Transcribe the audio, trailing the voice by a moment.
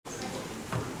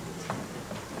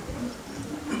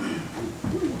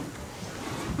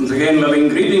Once again, loving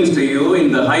greetings to you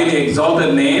in the highly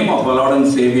exalted name of our Lord and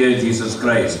Savior Jesus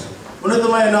Christ. Shall we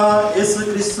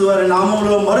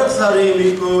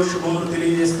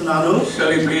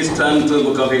please turn to the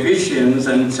book of Ephesians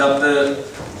and chapter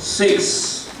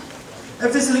 6.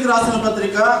 Book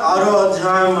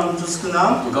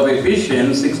of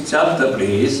Ephesians, 6th chapter,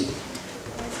 please.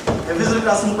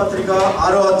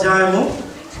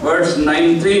 Verse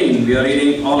 19, we are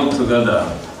reading all together.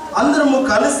 In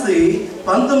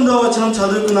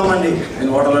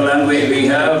whatever language we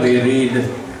have, we read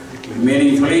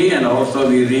meaningfully and also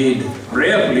we read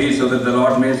prayerfully so that the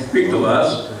Lord may speak to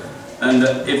us. And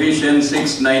Ephesians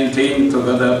 6:19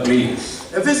 together, please.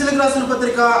 ఎఫెసీయులకు రాసిన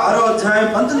పత్రిక 6వ అధ్యాయం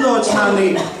 19వ వచనాన్ని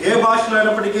ఏ భాషలో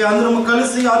అయినప్పటికీ అందరము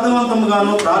కలిసి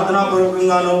అర్థవంతంగాను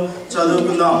ప్రార్థనాపూర్వకంగాను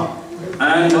చదువుకుందాం.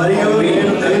 మరియు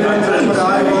నేను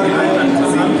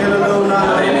సంఖ్యలలో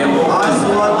ఉన్నాను. ఆ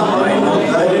సువార్తను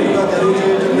ధైర్యంగా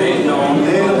తెలియజేయడం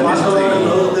నేను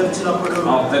వాస్తవాలను తెరిచినప్పుడు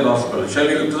of the gospel. Shall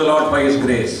we look to the Lord for His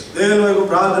grace? దేవుని వైపు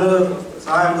ప్రార్థన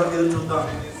సహాయం కొరకు ఎదురు చూద్దాం.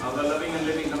 Our loving and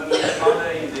living heavenly Father,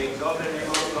 in the exalted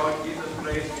name of Lord Jesus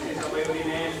Christ, it is our very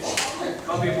name.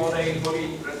 Come before Thy holy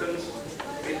presence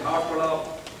with heart full of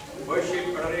worship,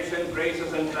 adoration, praises,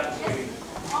 and thanksgiving.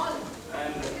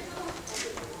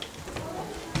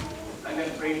 And then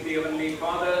praise the Heavenly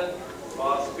Father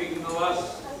for speaking to us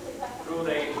through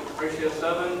Thy precious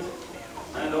servant,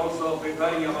 and also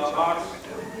preparing our hearts,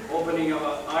 opening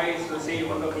our eyes to see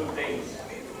wonderful things.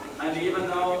 And even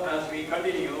now, as we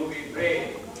continue, we pray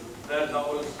that Thou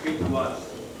wilt speak to us.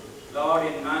 Lord,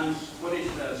 in man's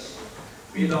foolishness,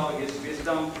 be Thou his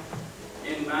wisdom.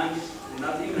 In man's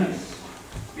nothingness,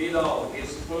 be Thou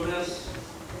his fullness.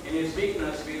 In his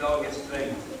weakness, be Thou his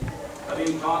strength.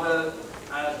 Loving Father,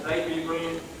 as Thy people,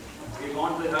 we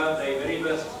want to have Thy very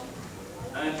best,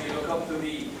 and we look up to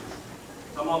Thee.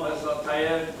 Some of us are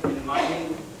tired in mind,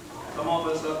 some of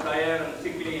us are tired and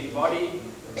sickly in body,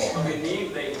 so we need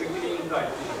Thy quickening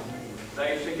touch. Thy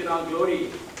Shekinah glory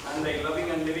and Thy loving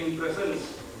and living presence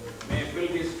may fill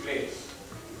this place.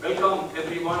 Welcome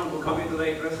everyone who come into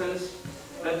Thy presence,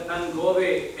 let none go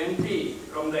away empty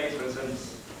from Thy presence.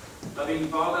 Loving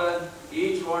Father,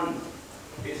 each one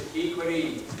is equally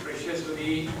precious to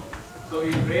Thee, so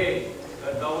we pray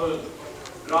that Thou will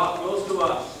draw close to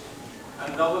us and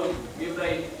Thou will give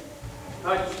Thy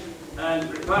touch and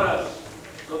prepare us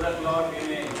so that, Lord, we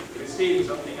may receive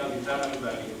something of eternal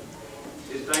value.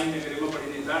 This time may be remembered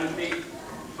in eternity.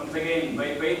 Once again, by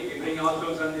faith, we bring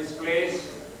ourselves in this place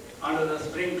under the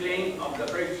sprinkling of the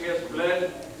precious blood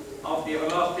of the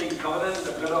everlasting covenant,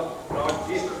 the blood of Lord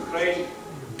Jesus Christ.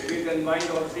 We can bind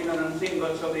all sin and unseen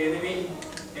works of the enemy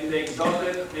in the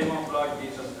exalted name of Lord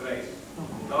Jesus Christ.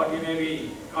 Lord, we may be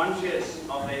conscious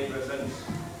of Thy presence,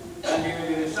 and we may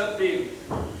be receptive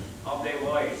of Thy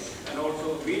voice and also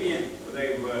obedient to Thy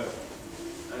word.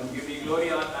 And give Thee glory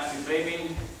and craving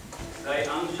Thy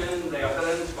unction, Thy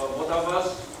utterance for both of us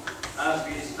as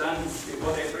we stand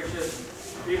before Thy precious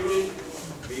people.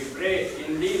 We pray in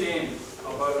the name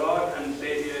of our Lord and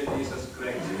Savior Jesus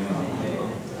Christ. Amen.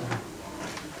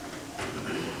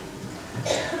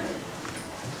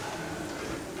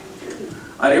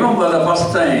 I remember the first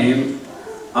time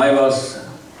I was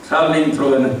traveling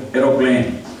through an aeroplane.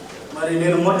 మరి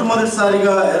నేను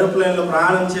మొట్టమొదటిసారిగా aeroplane లో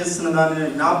ప్రయాణం చేస్తున్న దాన్ని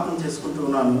జ్ఞాపకం చేసుకుంటూ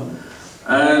ఉన్నాను.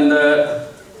 And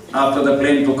after the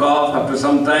plane took off, after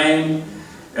some time,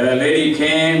 a lady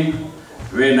came,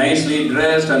 very nicely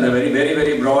dressed and a very, very,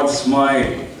 very broad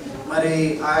smile. మరి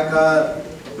ఆ యొక్క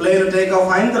ప్లేన్ టేక్ ఆఫ్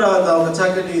అయిన తర్వాత ఒక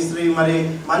చక్కటి స్త్రీ మరి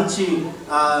మంచి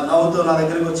నవ్వుతో నా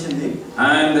దగ్గరికి వచ్చింది.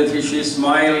 And she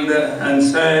smiled and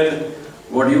said,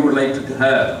 "What you would like to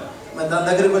have?" మరి దాని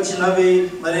దగ్గరికి వచ్చి నవ్వి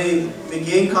మరి మీకు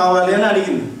ఏం కావాలి అని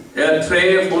అడిగింది. A tray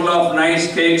full of nice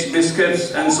cakes, biscuits,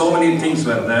 and so many things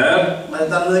were there. మరి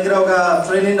తన దగ్గర ఒక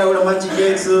ట్రే నిండా కూడా మంచి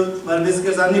కేక్స్ మరి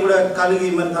బిస్కెట్స్ అన్ని కూడా కలిగి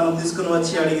మరి తను తీసుకుని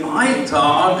వచ్చి అడిగింది. I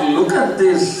thought, look at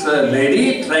this lady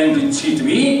trying to cheat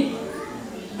me.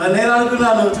 మరి నేను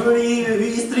అనుకున్నాను, చూడు ఈ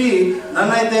స్త్రీ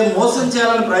నన్నైతే మోసం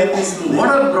చేయాలని ప్రయత్నిస్తుంది.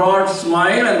 What a broad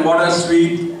smile and what a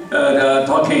sweet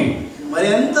talking. మరి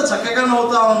ఎంత చక్కగా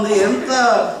నవ్వుతా ఉంది, ఎంత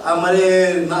మరి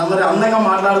అందంగా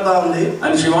మాట్లాడుతా ఉంది.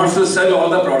 And she wants to sell all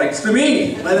the products to me.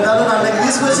 మరి తను నా దగ్గర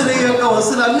తీసుకొచ్చిన ఈ యొక్క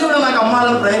వస్తువులన్నీ కూడా నాకు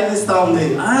అమ్మాలని ప్రయత్నిస్తా ఉంది.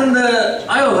 And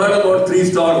I have heard about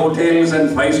 3-star hotels and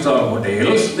 5-star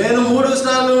hotels. నేను 3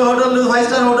 స్టార్ హోటల్ 5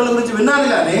 స్టార్ హోటల్ గురించి విన్నాను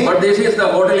కానీ but this is the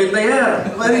hotel in the air.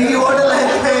 మరి ఈ హోటల్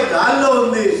అయితే గాల్లో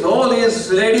ఉంది. So this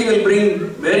lady will bring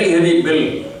very heavy bill.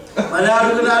 మరి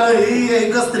అనుకున్నాను ఈ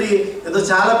యొక్క స్త్రీ ఏదో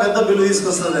చాలా పెద్ద bill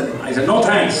తీసుకొస్తుందని. I said no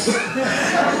thanks.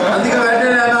 అందుకే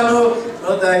వెంటనే అన్నాను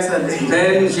no thanks అండి.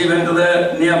 Then she went to the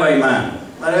nearby man.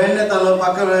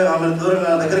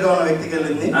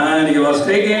 And he was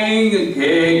taking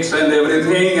cakes and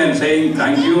everything and saying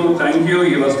thank you.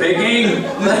 He was taking.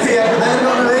 And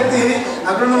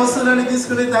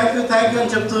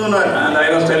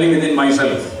I was telling within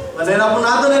myself,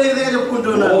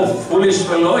 oh foolish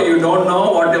fellow, you don't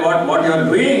know what you are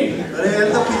doing.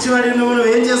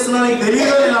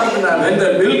 When the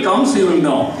bill comes, you will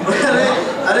know.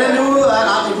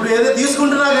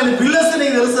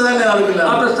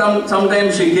 After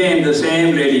sometimes she came, the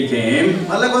same lady came.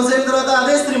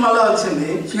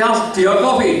 She asked, tea or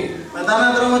coffee?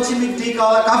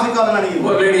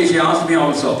 Oh lady, she asked me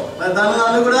also. I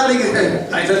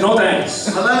said, no thanks.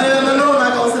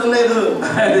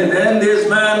 And then this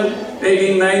man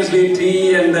taking nicely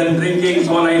tea and then drinking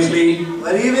so nicely.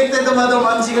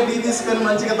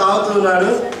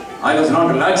 I was not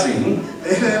relaxing.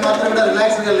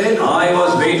 I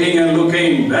was waiting and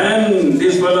looking when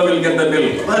this fellow will get the bill.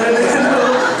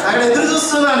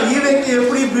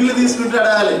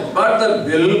 But the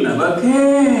bill never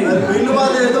came.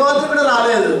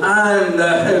 And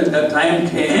the time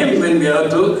came when we had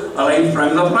to arrive from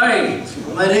the flight.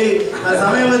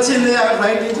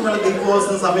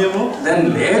 Then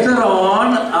later on,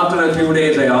 after a few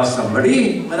days, I asked somebody,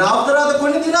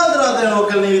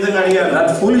 that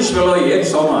foolish fellow ate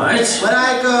so much.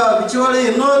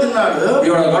 He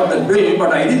would have got the bill, but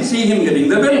I didn't see him getting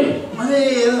the bill.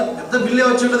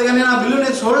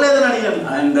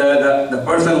 And the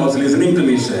person was listening to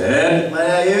me said,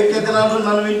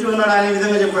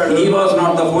 he was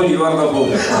not the fool, you are the fool.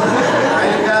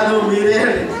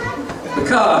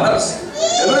 Because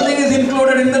everything is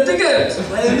included in the ticket.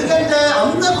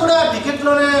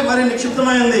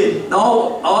 Now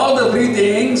all the free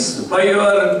things, by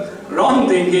your wrong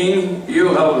thinking, you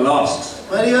have lost.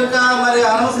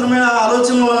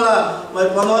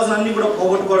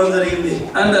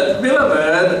 And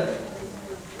beloved,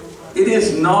 it is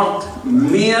not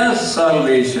mere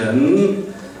salvation,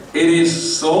 it is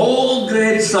so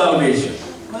great salvation.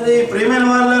 And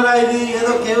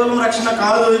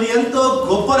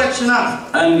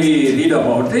we read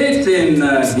about it in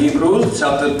Hebrews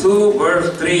chapter 2 verse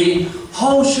 3.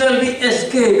 How shall we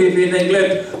escape if we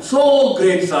neglect so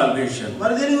great salvation?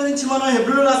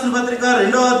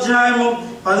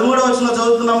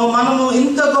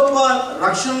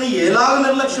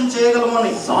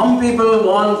 Some people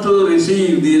want to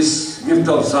receive this gift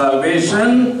of salvation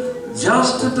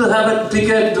just to have a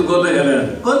ticket to go to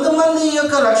heaven.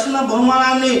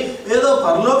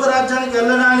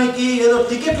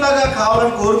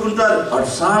 But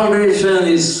salvation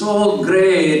is so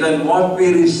great, and what we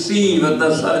receive at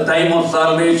the time of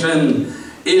salvation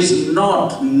is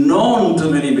not known to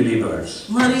many believers.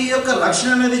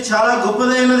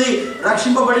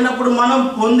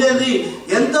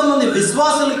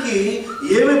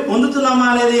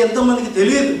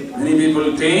 Many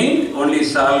people think only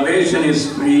salvation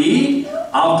is free.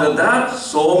 After that,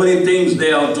 so many things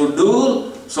they have to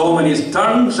do, so many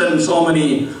stunts and so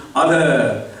many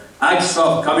other acts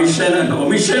of commission and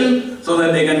omission, so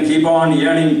that they can keep on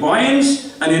earning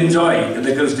points and enjoy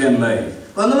the Christian life.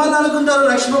 కొంతమంది అనుకుంటారు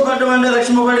రక్షింపబడడం అంటే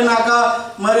రక్షింపబడినాక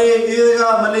మరి ఈగా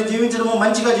మళ్ళీ జీవించడము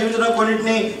మంచిగా జీవించడం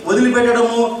కొన్నిటిని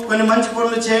వదిలిపెట్టడము కొన్ని మంచి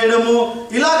పనులు చేయడము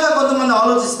ఇలాగా కొంతమంది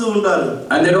ఆలోచిస్తూ ఉంటారు.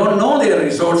 And they don't know their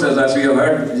resources, as we have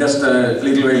heard just a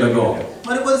little while ago.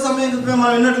 మరి కొంత సమయం క్రితం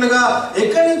మనం విన్నట్లుగా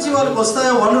ఎక్కడి నుంచి వాళ్ళకి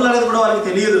వస్తాయో వనరులు అనేది కూడా వాళ్ళకి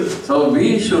తెలియదు. So we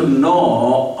should know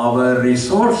our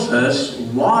resources,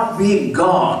 what we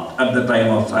got at the time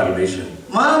of salvation.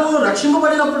 మనము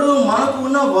రక్షింపబడినప్పుడు మనకు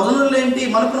ఉన్న వనరులు ఏంటి,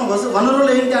 మనకున్న వనరులు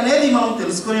ఏంటి అనేది మనం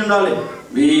తెలుసుకొని ఉండాలి.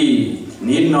 We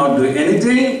need not do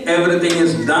anything, everything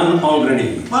is done already.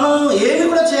 మనం ఏమీ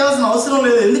కూడా చేయాల్సిన అవసరం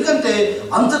లేదు, ఎందుకంటే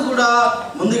అంత కూడా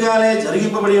ముందుగానే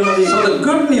జరిగింపబడి ఉన్నది. So the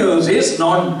good news is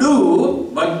not do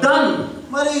but done.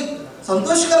 మరి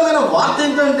సంతోషకరమైన వార్త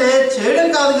ఏంటంటే చేయడం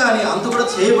కాదు కానీ అంత కూడా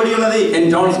చేయబడి ఉన్నది. In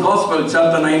John's Gospel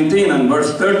chapter 19 and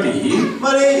verse 30,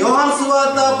 మరి యోహాను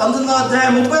సువార్త 19వ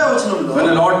అధ్యాయం 30వ వచనంలో, when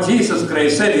the Lord Jesus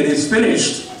Christ said it is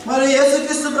finished, మరి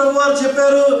యేసుక్రీస్తు ప్రభువారు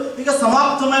చెప్పారు ఇక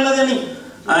సమాప్తమైనది అని.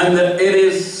 And it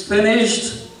is finished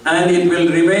and it will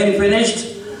remain finished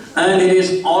and it is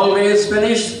always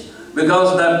finished, because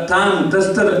that term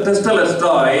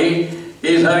Testelestai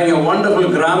is having a wonderful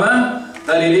grammar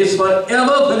that it is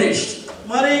forever finished.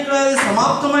 మరి ఇక్కడ ఇది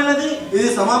సమాప్తమైనది, ఇది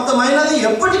సమాప్తమైనది,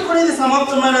 ఎప్పటికి కూడా ఇది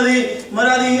సమాప్తమైనది. మరి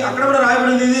అది అక్కడ కూడా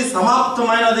రాయబడింది ఇది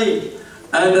సమాప్తమైనది.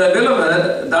 And beloved,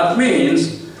 that means,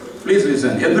 please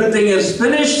listen, everything is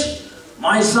finished,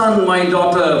 my son, my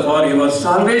daughter, for your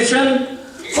salvation,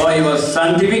 for your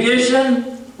sanctification,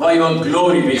 for your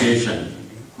glorification.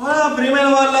 ప్రియమైన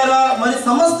వాళ్ళారా, మరి మరి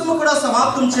సమస్తము కూడా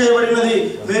సమాప్తం చేయబడినది.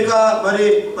 మీ యొక్క మరి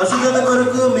పరిశుద్ధత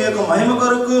కొరకు, మీ యొక్క మహిమ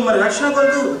కొరకు, మరి రక్షణ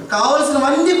కొరకు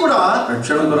కావలసినవన్నీ కూడా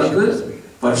రక్షణ కొరకు,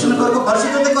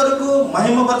 పరిశుద్ధత కొరకు,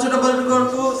 మహిమ పరచుట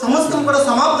కొరకు సమస్తం కూడా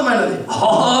సమాప్తమైనది.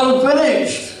 all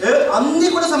finished. అన్ని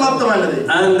కూడా సమాప్తమైనది.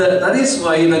 And that is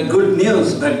why the good news,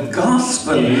 the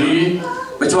gospel,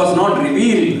 which was not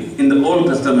revealed in the Old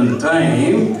Testament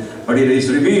time, but it is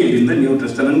revealed in the New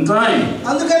Testament time.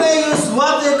 అందుకనే ఈ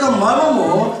సువార్త యొక్క మర్మము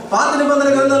పాత నిబంధన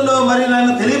గ్రంథంలో మరి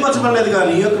ఆయన తెలియపరచబడలేదు,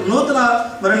 కానీ ఈ యొక్క నూతన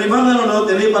మరి నిబంధనలో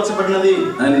తెలియపరచబడినది.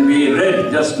 And we read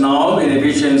just now in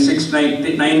Ephesians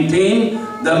 6:19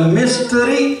 the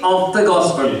mystery of the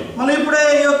gospel. మనం ఇప్పుడే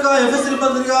ఈ యొక్క ఎఫెసీయుల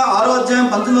పత్రిక 6వ అధ్యాయం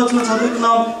 19వ వచనం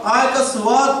చదువుకున్నాం. ఆ యొక్క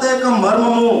సువార్త యొక్క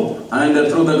మర్మము. And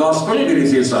through the gospel we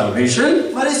receive salvation.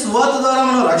 మరి సువార్త ద్వారా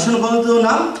మనం రక్షణ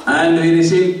పొందుతున్నాం. And we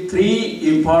receive three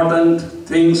important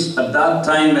things at that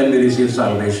time when we receive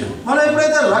salvation. మనం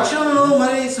ఎప్పుడైతే రక్షణను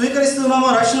మరి స్వీకరిస్తున్నామో,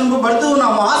 రక్షణకు పడుతూ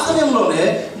ఉన్నామో, ఆ సమయంలోనే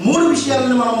మూడు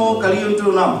విషయాలను మనము కలిగి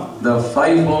ఉంటున్నాం. The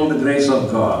fivefold grace of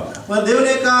God. మరి దేవుని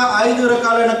యొక్క 5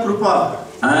 రకాలైన కృప.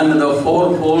 And the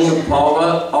fourfold power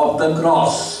of the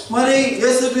cross. మరి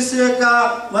యేసుక్రీస్తు యొక్క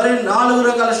మరి 4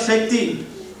 రకాల శక్తి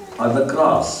Of the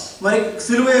cross. మరి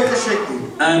సిలువ యొక్క శక్తి.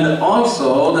 And also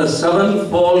the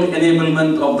sevenfold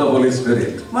enablement of the Holy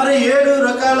Spirit. మరి 7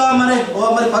 రకాల మరి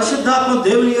పరిశుద్ధాత్మ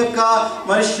దేవుని యొక్క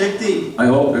మరి శక్తి. I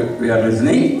hope we are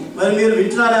listening. మరి మీరు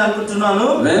వింటున్నారని అనుకుంటున్నాను.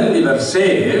 When we were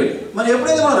saved, మరి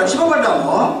ఎప్పుడైతే మనం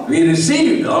రక్షింపబడ్డామో, we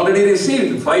already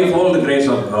received fivefold grace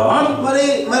of God. మరి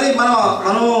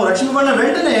మనం రక్షింపబడిన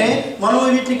వెంటనే మనం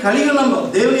వీటిని కలిగి ఉన్నాము.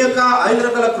 దేవుని యొక్క 5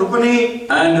 రకాల కృపని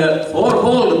And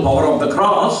fourfold power of the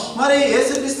cross. మరి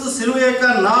యేసుక్రీస్తు సిలువ యొక్క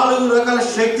 4 రకాల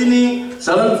శక్తిని,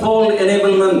 Sevenfold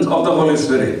enablement of the Holy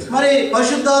Spirit. మరి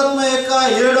పరిశుద్ధాత్మ యొక్క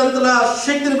 7 అంతల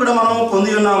శక్తిని కూడా మనం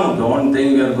పొంది ఉన్నాము. Don't think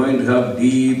we are going to have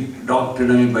deep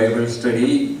doctrinal Bible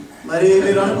study. మరి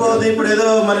మీరు అనుకోవద్దు ఇప్పుడు ఏదో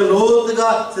మరి లోతుగా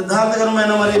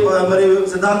సిద్ధాంతకరమైన మరి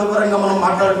సిద్ధాంతపరంగా మనం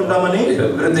మాట్లాడుకుంటామని.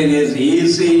 Everything is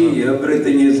easy,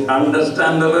 everything is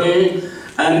understandable,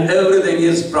 and everything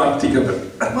is practicable.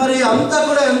 మరి అంతా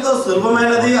కూడా ఎంతో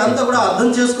సులభమైనది, అంతా కూడా అర్థం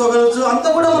చేసుకోగలచ్చు, అంతా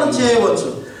కూడా మనం చేయవచ్చు.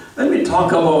 When we talk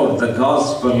about the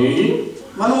gospel,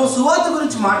 మనము సువార్త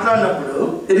గురించి మాట్లాడినప్పుడు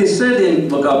it is said in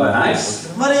book of Acts,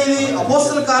 మరి ఇది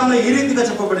అపోస్తలుల కార్యములో ఈ రీతిగా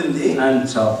చెప్పబడింది. and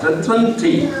chapter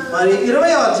 20. మరి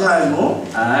 20వ అధ్యాయము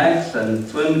Acts and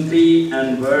 20 and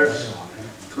verse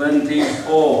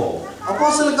 24.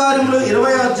 అపోస్తలుల కార్యములు 20వ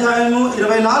అధ్యాయము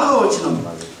 24వ వచనం.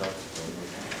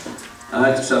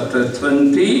 Acts chapter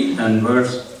 20 and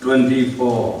verse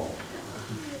 24.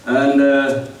 And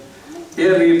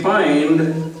here we find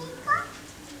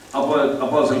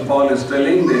Apostle Paul is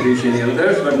telling the Ephesian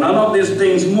elders, but none of these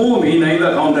things move me, neither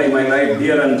count I my life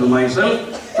dear unto myself,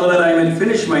 so that I may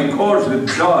finish my course with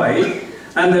joy,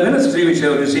 and the ministry which I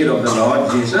have received of the Lord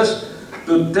Jesus,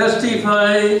 to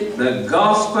testify the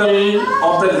gospel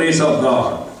of the grace of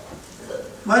God.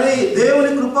 మరి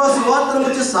దేవుని కృపా సువార్తను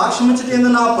గురించి సాక్ష్యం ఇచ్చుట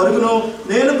నా పరుగును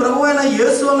నేను ప్రభువైన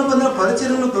యేసు వలన పొందిన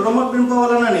పరిచర్యను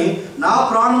దురమర్పింపవాలనని నా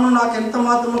ప్రాణమును నాకు ఎంత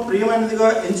మాత్రము ప్రియమైనదిగా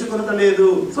ఎంచుకొనటలేదు.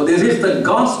 So this is the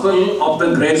gospel of the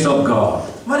grace of God.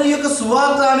 మరి ఈ యొక్క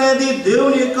సువార్త అనేది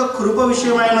దేవుని యొక్క కృప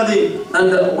విషయమైనది.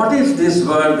 And what is this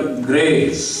word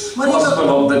grace? Gospel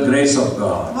of the grace of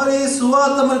God. మరి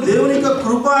సువార్త మరి దేవుని యొక్క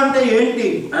కృప అంటే ఏంటి?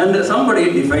 And somebody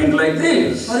defined like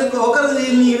this. మరి ఒకరు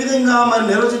దీన్ని ఈ విధంగా మరి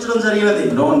నిర్వచించడం జరిగినది.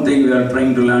 Don't think we are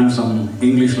trying to learn some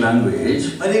English language.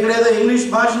 మరి ఇక్కడ ఏదో ఇంగ్లీష్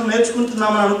భాషను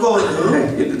నేర్చుకుంటున్నామని అనుకోవద్దు.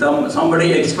 Somebody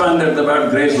expanded the word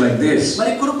grace like this.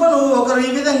 మరి కృపను ఒకరు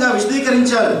ఈ విధంగా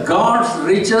విశదీకరించారు. God's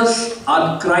riches at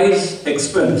Christ's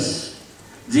expense.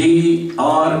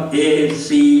 G-R-A-C-E.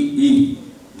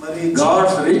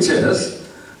 God's riches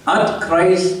at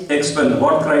Christ's expense.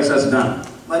 What Christ has done.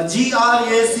 మరి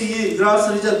GRACE గ్రాస్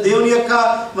రిచెస్ దేవుని యొక్క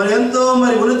మరి ఎంతో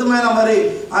మరి ఉన్నతమైన మరి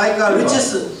ఆ యొక్క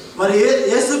రిచెస్ మరి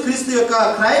యేసుక్రీస్తు యొక్క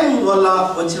క్రైమ్ వల్ల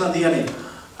వచ్చినది అని.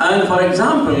 And for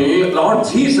example, Lord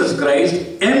Jesus Christ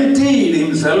emptied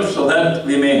himself so that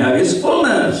we may have his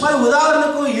fullness. మరి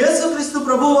ఉదాహరణకు యేసుక్రీస్తు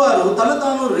ప్రభువారు తను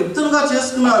తాను రిక్తునిగా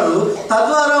చేసుకున్నారు,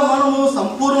 తద్వారా మనము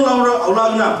సంపూర్ణులు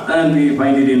అవులాగున. And we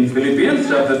find it in Philippians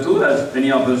chapter 2, as many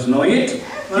of us know it,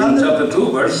 in chapter 2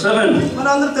 verse 7.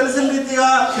 మనందరూ తెలిసిన రీతిగా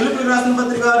ఫిలిప్పీయులకు రాసిన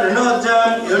పత్రిక 2వ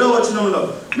అధ్యాయం 7వ వచనంలో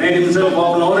made himself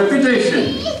of no reputation.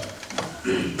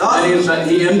 That is,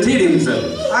 he emptied himself.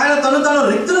 ఆయన తను తాను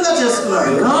రిక్తునిగా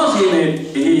చేసుకున్నాడు. Because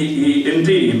he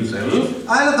emptied himself,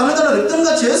 ఆయన తను తాను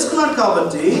రిక్తునిగా చేసుకున్నాడు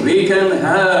కాబట్టి we can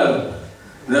have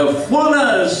the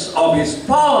fullness of his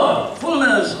power,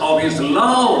 fullness of his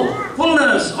love,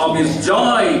 fullness of his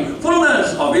joy, fullness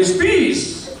of his peace.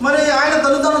 మరి ఆయన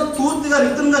తను పూర్తిగా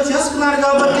రిక్తంగా చేసుకున్నాడు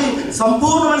కాబట్టి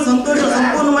సంపూర్ణమైన సంతోషం,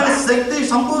 సంపూర్ణమైన శక్తి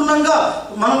సంపూర్ణంగా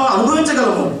మనం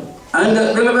అనుభవించగలము. And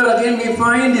beloved, again we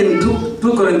find in 2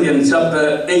 Corinthians chapter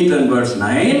 8 and verse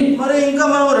 9. మరి ఇంకా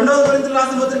మనం 2వ కొరింథీయులకు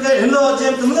రాసిన పత్రిక 8వ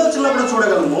అధ్యాయం 9వ వచనంలో కూడా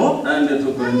చూడగలము. And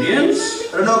 2 Corinthians,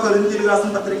 2వ కొరింథీయులకు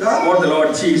రాసిన పత్రిక, what the Lord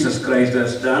Jesus Christ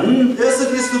has done.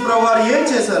 యేసుక్రీస్తు ప్రభువారు ఏం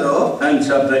చేశారో. And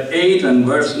chapter 8 and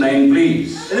verse 9, please.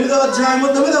 8వ అధ్యాయం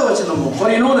 9వ వచనము. For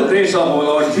you know the grace of our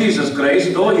Lord Jesus Christ,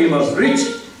 though he was rich,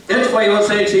 yet for your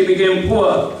sakes he became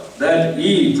poor, that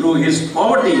ye through his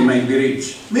poverty might be rich.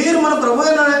 మీరు మన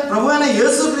ప్రభువైన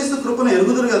యేసుక్రీస్తు కృపను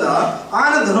ఎరుగుదురు కదా,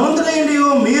 ఆయన ధనవంతుడైండి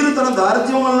మీరు తన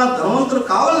దారిద్ర్యం వలన ధనవంతులు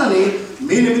కావాలని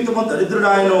మీ నిమిత్తము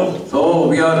దరిద్రుడాయను. So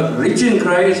we are rich in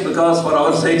Christ because for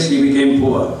our sakes he became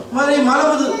poor. మరి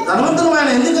మనము ధనవంతులమైన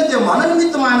ఎందుకంటే మన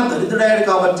నిమిత్తం ఆయన దరిద్రుడాయడు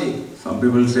కాబట్టి. Some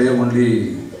people say only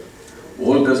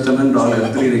Old Testament all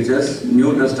earthly riches,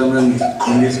 New Testament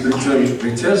only spiritual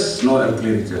riches, no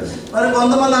earthly riches. మరి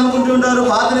కొంతమంది అనుకుంటుంటారు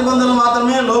పాత నిబంధనలు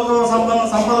మాత్రమే లోక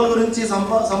సంపదల గురించి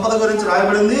సంపద గురించి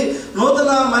రాయబడింది,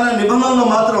 నూతనమైన నిబంధనలో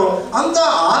మాత్రం అంత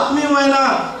ఆత్మీయమైన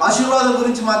ఆశీర్వాదం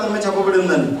గురించి మాత్రమే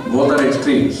చెప్పబడిందని. Both are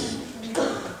extremes.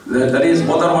 That is,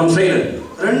 both are one-sided.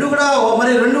 రెండు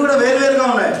కూడా వేరువేరుగా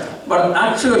ఉన్నాయి. But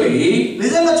actually,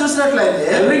 నిజంగా చూసినట్లయితే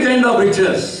every kind of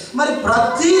riches, మరి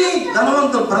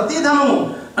ప్రతి ధనము,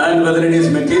 and whether it is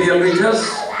material riches,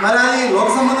 మరి అది లోక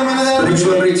సంబంధమైనదే,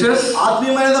 spiritual riches,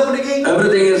 ఆత్మీయమైనప్పటికీ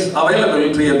everything is available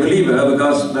to a believer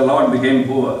because the Lord became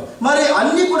poor. మరి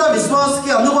అన్ని కూడా విశ్వాసికి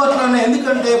అందుబాటులో ఉన్నాయి,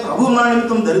 ఎందుకంటే ప్రభువు మన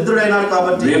నిమిత్తం దరిద్రుడైనాడు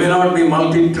కాబట్టి. We may not be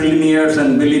multi-trillionaires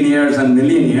and billionaires and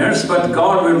millionaires, but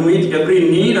God will meet every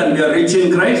need and we are rich in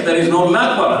Christ. There is no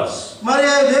lack for us. మరి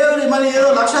దేవుడి మరి ఏదో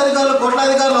లక్షాధికారులు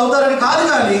కోట్లాధికారులు అవుతారని కాదు,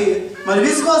 కానీ మరి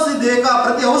విశ్వాసి దేక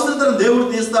ప్రతి అవసరతను దేవుడు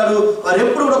తీస్తాడు, వారు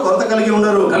ఎప్పుడు కూడా కొరత కలిగి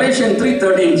ఉండరు. Galatians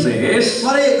 3:13 says,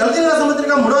 మరి గలతీయుల రాసిన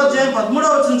పత్రిక 3వ అధ్యాయం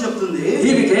 13వ వచనం చెప్తుంది,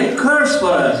 he became curse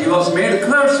for us, he was made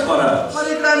curse for us. మరి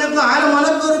ఇక్కడ చెప్తున్నా ఆయన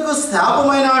మన కొరకు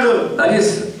శాపమైనాడు. That is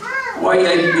why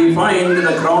we find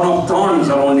the crown of thorns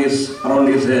around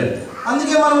his head.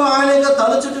 అందుకే మనం ఆయన యొక్క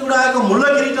తల చుట్టూ కూడా ఆ యొక్క ముళ్ళ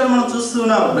కిరీటాన్ని మనం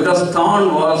చూస్తున్నాం. Because thorn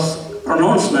was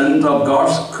pronouncement of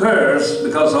God's curse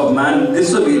because of man's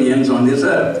disobedience on this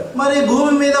earth. మరి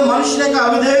భూమి మీద మనుషుల యొక్క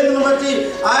అవిధేయతను బట్టి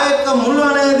ఆ యొక్క ముళ్ళు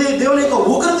అనేది దేవుని యొక్క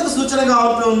ఉగ్రతకు సూచనగా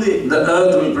ఉంటుంది. The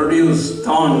earth will produce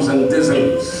thorns and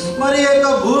thistles. మరి ఆ యొక్క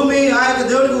భూమి ఆ యొక్క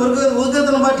దేవునికి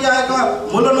ఉగ్రతను బట్టి ఆ యొక్క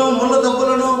ముళ్ళ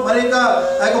దప్పులను మరి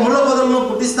ఆ యొక్క ముళ్ళ పొదలను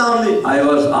పుట్టిస్తా ఉంది. I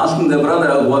was asking the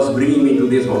brother who was bringing me to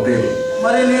this hotel.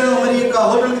 మరి నేను మరి ఈ యొక్క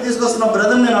హోటల్ కి తీసుకొస్తున్న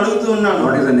బ్రదర్ నేను అడుగుతూ ఉన్నాను,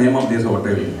 what is the name of this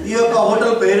hotel? ఈ యొక్క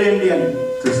హోటల్ పేరు ఏంటి అని.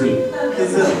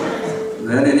 Thistle.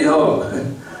 Then anyhow,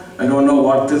 I don't know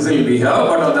what thistle we have,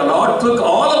 but the Lord took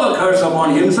all our curse upon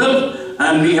himself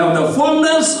and we have the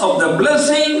fullness of the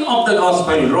blessing of the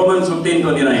gospel. Romans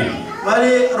 15:29. మరి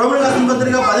Roman రాసిన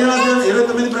పత్రిక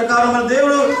 15:29 ప్రకారం మన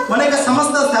దేవుడు మన యొక్క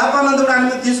సమస్త శాపానంతా ఆయన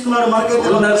మీద తీసుకున్నాడు. మనకి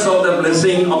fullness of the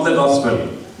blessing of the gospel.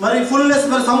 మరి ఫుల్నెస్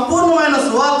మరి సంపూర్ణమైన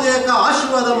సువార్త యొక్క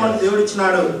ఆశీర్వాదం మనకు దేవుడు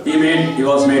ఇచ్చినాడు. He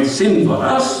was made sin for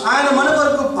us. ఆయన మన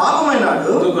కొరకు పాపమైనాడు.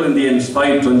 2 Corinthians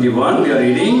 5:21 we are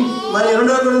reading. మరి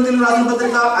 2వ కొరింథీయులకు రాసిన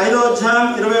పత్రిక 5వ అధ్యాయం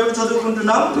 21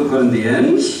 చదువుకుంటున్నాం. 2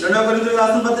 Corinthians 2వ కొరింథీయులకు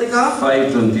రాసిన పత్రిక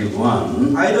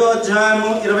 5:21 5వ అధ్యాయం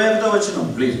 21వ వచనం.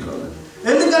 Please brother.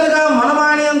 ఎందుకనగా మనం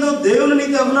ఆయన యందు దేవుని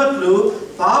నీతి అగునట్లు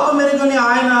పాపమెరుగని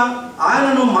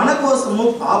ఆయనను మన కోసము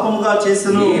పాపముగా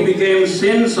చేసెను. He became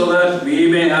sin so that we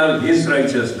may have his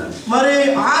righteousness. మరి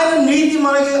ఆయన నీతి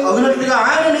మనకి అగునట్లుగా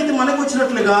ఆయన నీతి మనకు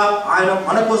వచ్చినట్లుగా ఆయన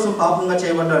మన కోసం పాపంగా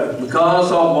చేయబడ్డాడు.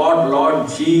 Because of what Lord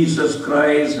Jesus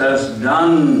Christ has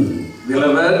done,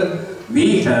 beloved, we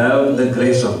have the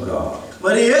grace of God.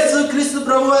 మరి యేసు క్రీస్తు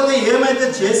ప్రభువు అయితే ఏమైతే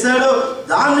చేశాడో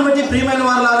దాన్ని బట్టి ప్రియమైన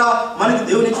వారలారా మనకి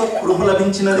దేవుని కృప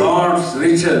లభించినది. God's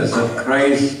riches at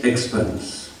Christ's expense.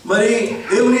 మరి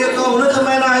దేవుని యొక్క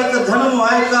ఉన్నతమైన ఆ యొక్క ధనము ఆ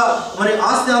యొక్క మరి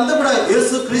ఆస్తి అంతా కూడా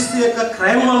యేసు క్రీస్తు యొక్క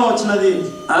క్రయం వలన వచ్చినది.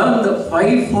 And the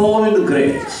fivefold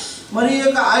grace. మరి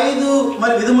యొక్క 5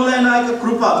 మరి విధములైన ఆ యొక్క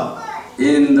కృప.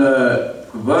 In the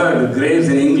word grace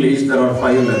in English there are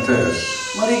 5 letters.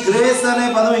 మరి గ్రేస్ అనే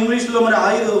పదం ఇంగ్లీష్ లో మరి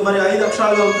 5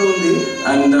 అక్షరాలుగా ఉంటుంది.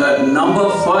 And number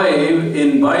 5 in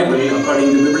Bible according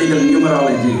to biblical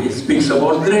numerology speaks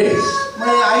about grace.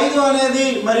 మరి 5 అనేది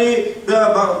మరి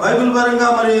బైబిల్ పరంగా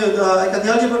మరి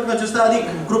థియాలజీ పరంగా చూస్తే అది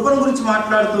కృపను గురించి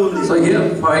మాట్లాడుతూ ఉంది. So here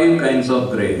 5 kinds of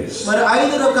grace. మరి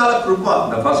 5 రకాల కృప.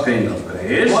 The first kind of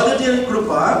grace, మొదటి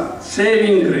కృప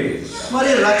saving grace. మరి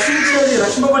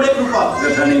రక్షింపబడే కృప.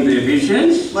 Returning to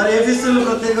Ephesians, మరి ఎఫెసీయుల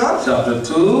పత్రిక chapter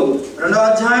 2 2వ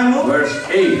అధ్యాయము verse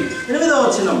 8. 8వ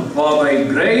వచనం. For by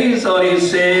grace are ye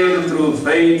saved through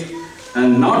faith, and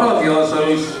not of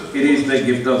yourselves, it is the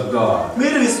gift of God.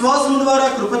 మీరు విశ్వాసం ద్వారా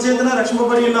కృప చేతన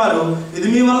రక్షింపబడి ఉన్నారు. ఇది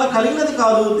మీ వల్ల కలిగినది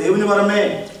కాదు, దేవుని వరమే.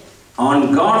 On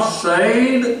God's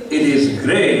side it is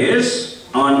grace,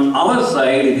 on our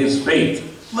side it is faith.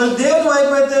 మరి దేవుని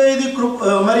వైపు అయితే ఇది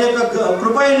మరి యొక్క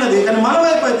కృప అయినది, కానీ మన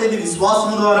వైపు అయితే ఇది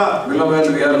విశ్వాసం ద్వారా. Beloved,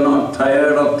 we are not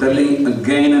tired of telling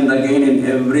again and again in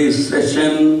every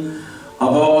session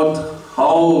about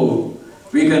how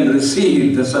we can receive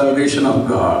the salvation of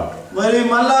God. మరి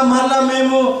మళ్ళా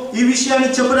మేము ఈ విషయాన్ని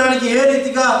చెప్పడానికి ఏ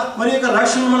రీతిగా మరి యొక్క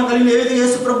రక్షణ మనకు కలిగిన ఏ విధంగా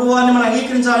యేసు ప్రభువాన్ని మనం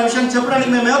అంగీకరించాలనే విషయాన్ని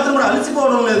చెప్పడానికి మేము మాత్రం కూడా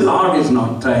అలసిపోవడం లేదు. God is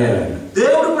not tired.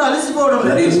 దేవుడు కూడా అలసిపోవడం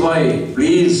లేదు. That is why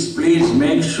please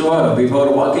make sure before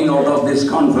walking out of this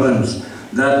conference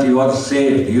that you are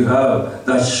saved. You have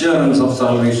the assurance of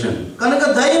salvation. కనుక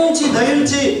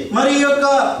దయించి మరి యొక్క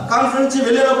కాన్ఫరెన్స్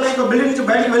వెళ్ళే లోపల యొక్క బిల్డింగ్ నుంచి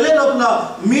బయటికి వెళ్ళే లోపల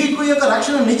మీకు యొక్క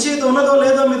రక్షణ నిశ్చయిత ఉన్నదో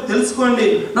లేదో మీరు తెలుసుకోండి.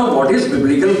 Now what is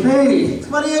biblical faith?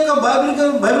 మరి యొక్క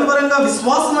బైబిల్ పరంగా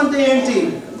విశ్వాసం అంటే ఏంటి?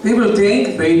 People think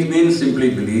faith means simply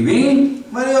believing.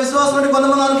 మరి విశ్వాసం అంటే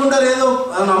కొంతమంది అనుకుంటారు ఏదో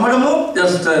నమ్మడము,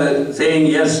 just saying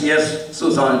yes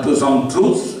to some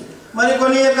truths. మరి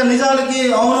కొన్ని యొక్క నిజాలకి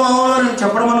అవును అని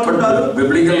చెప్పడం అనుకుంటారు.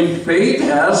 Biblical faith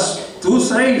has two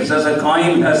sides, as a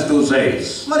coin has two sides.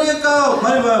 మరి యొక్క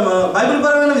బైబిల్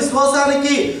పరమైన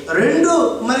విశ్వాసానికి రెండు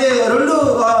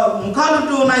ముఖాలు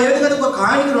ఉన్నాయి. ఏ విధంగా ఒక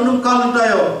కాయిన్కి రెండు ముఖాలు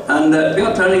ఉంటాయో. And we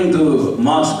are turning to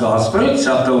Mark's Gospel,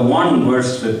 chapter 1,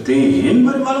 verse 15.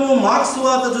 మరి మనము మార్క్స్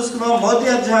సువార్త చూసుకున్నాం, మొదటి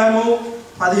అధ్యాయము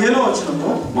 15వ వచనము.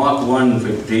 Mark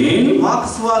 1:15.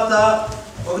 మార్క్స్ సువార్త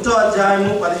 1వ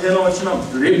అధ్యాయము 15వ వచనం.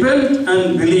 Repent and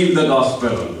believe the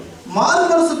gospel. మారు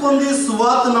మనసు పొంది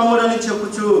సువార్త నమ్ముడని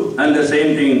చెప్పుచు. And the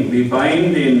same thing we find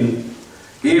in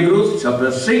Hebrews chapter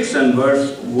 6 and verse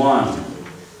 1.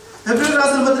 హెబ్రీయులకు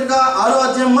రాసిన పత్రిక 6వ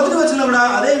అధ్యాయం మొదటి వచనంలో కూడా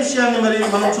అదే విషయాన్ని మరి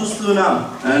మనం చూస్తున్నాం.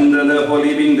 And therefore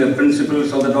leaving the principles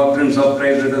of the doctrines of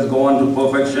Christ, let us go on to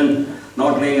perfection,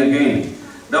 not laying again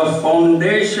the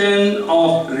foundation of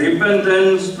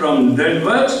repentance from dead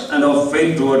works and of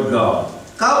faith toward God.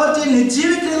 కాబట్టి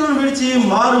నిర్జీవ క్రియలను విడిచి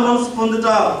మారు మనసు పొందుట.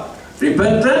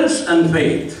 Repentance and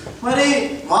faith. మరి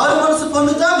మారు మనసు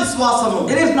పొందుట విశ్వాసము.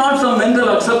 It is not some mental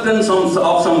acceptance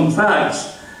of some facts.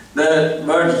 The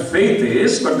word faith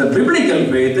is, but the biblical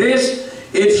faith is,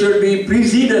 it should be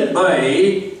preceded by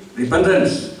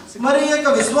repentance. మరి యొక్క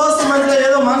విశ్వాసం అంటే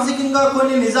ఏదో మానసికంగా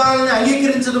కొన్ని నిజాలని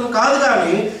అంగీకరించడం కాదు,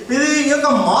 కానీ ఇది యొక్క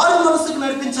మారు మనసుకు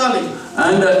నడిపించాలి.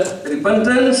 And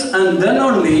repentance and then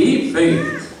only faith.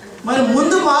 మరి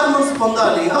ముందు మారు మనసు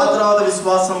పొందాలి, ఆ తర్వాత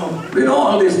విశ్వాసము. We know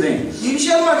all these things. ఈ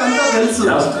విషయాలు మనకు అంతా తెలుసు.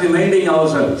 Just reminding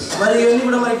ourselves. మరి ఇవన్నీ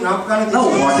కూడా మరి జ్ఞాపకానికి. Now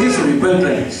what is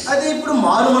repentance? అయితే ఇప్పుడు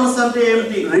మారు మనసు అంటే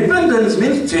ఏమిటి? Repentance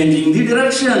means changing the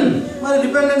direction. మరి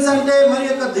రిపెంటెన్స్ అంటే మరి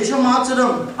యొక్క దిశ మార్చడం.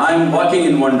 I am walking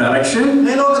in one direction.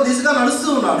 నేను ఒక దిశగా నడుస్తూ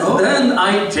ఉన్నాను. Then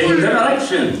I change the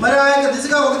direction. మరి ఆ యొక్క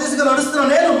దిశగా ఒక దిశగా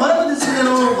నడుస్తున్నాను, నేను మరొక దిశకు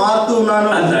నేను మారుతూ ఉన్నాను.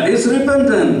 And that is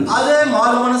repentance. అదే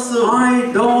మారు మనసు. I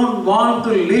don't want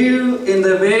to live in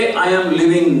the way I am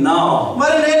living now.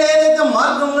 మరి నేను ఏదైతే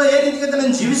మార్గంలో ఏ రీతిగా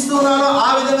నేను జీవిస్తున్నానో ఆ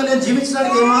విధంగా నేను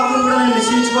జీవించడానికి ఏ మాత్రం కూడా నేను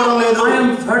నిశ్చయించుకోవడం లేదు. I am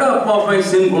fed up of my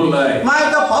sinful life. మా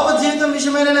యొక్క పాప జీవితం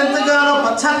విషయమై నేను ఎంతగానో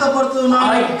పశ్చాత్తాపడుతున్నాను.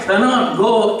 I cannot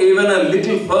go even a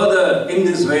little further in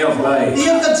this way of life. ఈ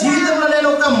యొక్క జీవితంలో నేను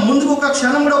ఒక ముందుకు ఒక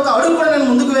క్షణం కూడా ఒక అడుగు కూడా నేను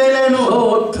ముందుకు వేయలేను. So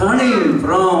turning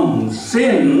from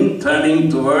sin, turning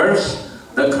towards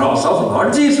the cross of Lord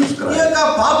Jesus Christ. ఈ యొక్క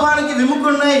పాపానికి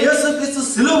విముఖుడైన యేసుక్రీస్తు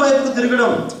శిలువ వైపుకు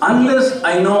తిరగడం. Unless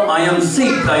I know I am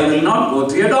sick, I will not go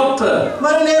to a doctor.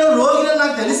 మరి నేను రోగిని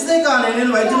నాకు తెలిస్తే కానీ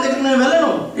నేను వైద్యుని దగ్గరికి నేను వెళ్ళను.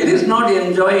 It is not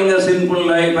enjoying a sinful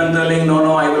life and telling no,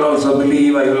 I will also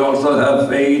believe, I will also have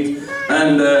faith,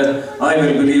 and I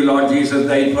will believe Lord Jesus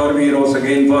died for me, rose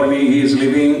again for me, he is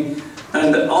living.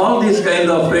 And all this kind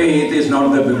of faith is not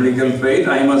the biblical faith.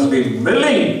 I must be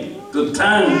willing to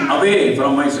turn away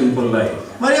from my sinful life.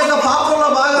 మరి యొక్క పాపంలో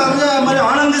బాగా మరి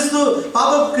ఆనందిస్తూ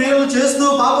పాప క్రియలు చేస్తూ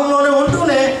పాపంలోనే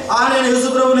ఉంటూనే నేను యేసు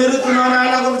ప్రభువుని ఎరుగుతున్నాను,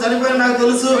 ఆయన నాకు చనిపోయిన నాకు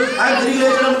తెలుసు, ఆయన తిరిగి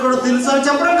లేచడం కూడా తెలుసు అని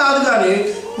చెప్పడం కాదు, కానీ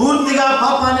పూర్తిగా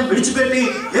పాపాన్ని విడిచిపెట్టి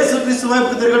యేసుక్రీస్తు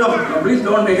వైపు తిరగడం. Please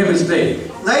don't make a mistake.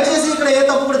 దయచేసి ఇక్కడ ఏ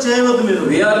తప్పు కూడా చేయవద్దు మీరు.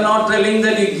 We are not telling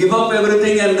that you give up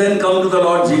everything and then come to the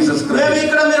Lord Jesus Christ. మేము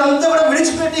ఇక్కడ మీరు అంతా కూడా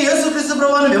విడిచిపెట్టి యేసుక్రీస్తు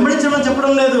ప్రభువుని వెంబడించమని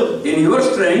చెప్పడం లేదు. In your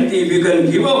strength, if you can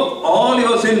give up all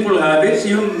your sinful habits,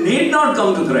 you need not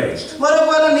come to Christ.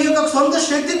 మరొకవేళ నీ యొక్క సొంత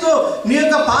శక్తితో నీ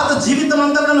యొక్క పాత జీవితం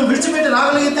అంతా కూడా నువ్వు విడిచిపెట్టి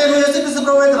రాగలిగితే నువ్వు యేసుక్రీస్తు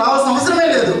ప్రభువు వైపు రావాల్సిన అవసరమే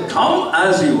లేదు. Come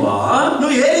as you are.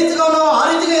 నువ్వు ఏ రీతిగా ఉన్నావో ఆ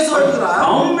రీతిగా యేసు వైపుకు రా.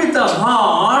 Come with a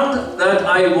heart that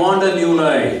I want a new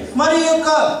life. మరి యొక్క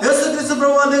యేసుక్రీస్తు ప్రభువు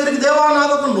దగ్గరికి దేవా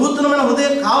నాకు ఒక నూతనమైన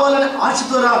హృదయం కావాలని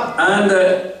ఆశతో రా. And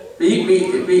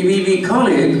we call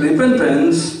it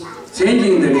repentance,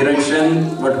 changing the direction,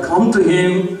 but come to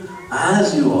him as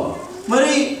you are.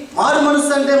 మరి మారు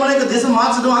మనస్సు అంటే మన యొక్క దేశం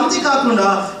మార్చడం, అంతేకాకుండా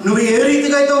నువ్వు ఏ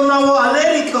రీతిగా అయితే ఉన్నావో అదే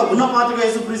రీతిగా ఉన్న పాటగా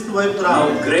యేసుక్రీస్తు వైపు రా. Now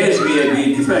grace we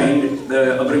defined the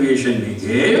abbreviation we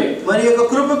gave. మరి యొక్క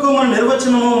కృపకు మన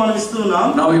నిర్వచనము మనం ఇస్తున్నాం.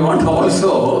 Now we want to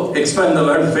also expand the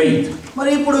word faith.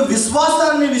 మరి ఇప్పుడు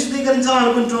విశ్వాసాన్ని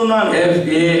విశదీకరించాలనుకుంటున్నాను.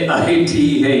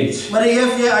 FAITH. మరి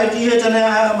FAITH అనే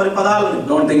మరి పదాలు.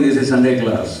 Don't think this is Sunday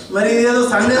class. మరి ఏదో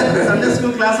సండే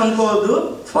స్కూల్ క్లాస్ అనుకోవద్దు.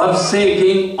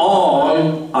 Forsaking all,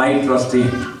 I trust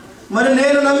Him. మరి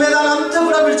నేను నమ్మేదానంతా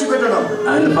కూడా విడిచిపెట్టడం.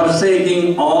 And forsaking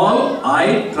all, I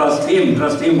trust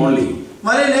Him only.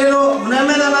 మరి నేను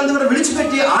నమ్మేదానంతా కూడా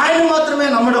విడిచిపెట్టి ఆయన మాత్రమే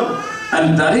నమ్మడం. And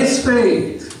that is faith.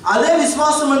 అదే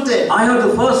విశ్వాసం అంటే. I have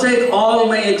to forsake all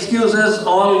my excuses,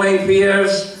 all my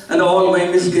fears and all my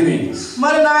misgivings.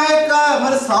 మరి నా యొక్క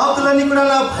మరి సాకులన్నీ కూడా,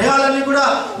 నా భయాలన్నీ కూడా,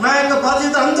 నా యొక్క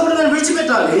బాధ్యత అంతా కూడా నేను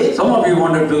విడిచిపెట్టాలి. Some of you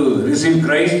wanted to receive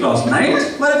Christ last night.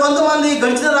 మరి కొంతమంది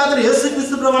గడిచిన రాత్రి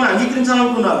యేసుక్రీస్తు ప్రభువుని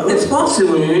అంగీకరించాలనుకున్నారు. It's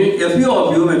possible a few of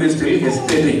you may be still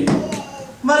hesitating.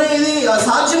 మరి ఇది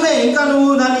సాధ్యమే, ఇంకా నువ్వు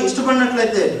దాన్ని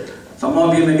ఇష్టపడినట్లయితే. Some of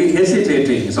you may be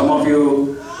hesitating. Some of you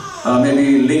may be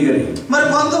lingering. మరి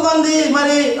కొంతమంది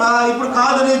మరి ఇప్పుడు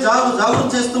కాదని జాగ్రత్త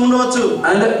చేస్తూ ఉండవచ్చు.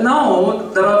 And now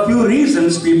there are few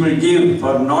reasons people give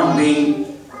for not being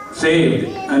saved,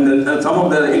 and some of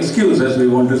the excuses we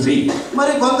want to see.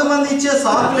 మరి కొంతమంది ఇచ్చే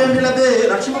సాకులు ఏంటి, అంటే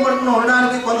రక్షింపబడకుండా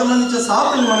ఉండడానికి కొంతమంది ఇచ్చే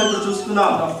సాకులు మనం ఇప్పుడు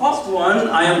చూస్తున్నాం. The first one,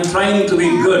 I am trying to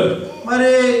be good. మరి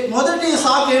మొదటి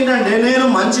సాకు ఏంటంటే నేను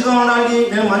మంచిగా ఉండడానికి,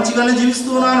 నేను మంచిగానే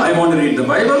జీవిస్తున్నాను. I want to read the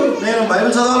Bible. నేను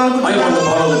Bible చదవాలనుకుంటున్నాను. I want to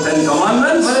follow the 10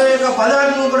 commandments. మరి యొక్క 10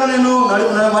 ఆజ్ఞలు కూడా నేను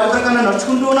వారి ప్రకారం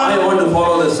నడుచుకుంటూ ఉన్నాను. I want to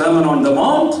follow the sermon on the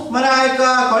mount. మరి ఆ యొక్క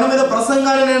కొండ మీద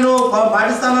ప్రసంగాన్ని నేను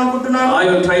పాటిస్తాను అనుకుంటున్నాను.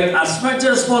 I will try as much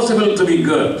as possible to be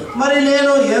good. మరి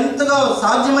నేను ఎంతగా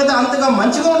సాధ్యమైతే అంతగా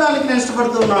మంచిగా ఉండడానికి నేను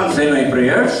ఇష్టపడుతున్నాను. Say my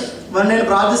prayers. మరి నేను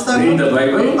ప్రార్థిస్తాను. Read the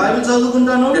Bible. బైబిల్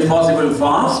చదువుకుంటాను. If possible,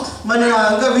 fast. మరి నేను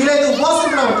ఇంకా వీలైతే ఉపవాసం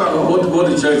కూడా ఉంటాను. Go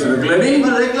to church regularly.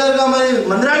 మరి రెగ్యులర్ గా మరి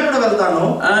మందిరానికి కూడా వెళ్తాను.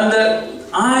 And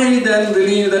I then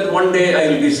believe that one day I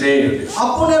will be saved.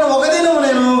 అప్పుడు నేను ఒక దినం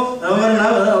నేను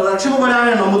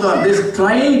రక్షింపబడాలని నమ్ముతాను. This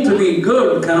trying to be good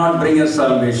cannot bring us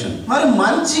salvation. మరి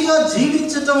మంచిగా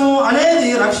జీవించటము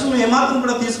అనేది రక్షణ ఏమాత్రం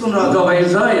కూడా తీసుకుని రాదు. Book of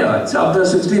Isaiah chapter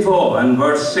 64 and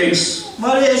verse 6.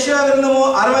 మరి యెషయా గ్రంథము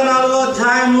 64వ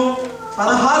అధ్యాయము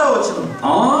 16వ వచనం.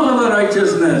 All our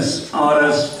righteousness are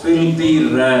as filthy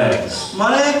rags.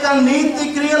 మన యొక్క నీతి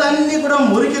క్రియలన్నీ కూడా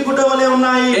మురికి గుడ్డ వలె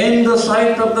ఉన్నాయి. In the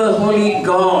sight of the holy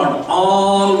God,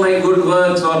 all my good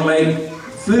works are like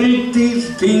filthy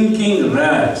stinking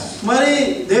rags. మరి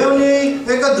దేవుని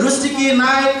యొక్క దృష్టికి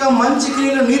నా యొక్క మంచి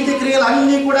క్రియలు, నీతి క్రియలు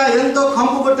అన్ని కూడా ఎంతో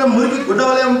కంపు కొట్టే మురికి గుడ్డ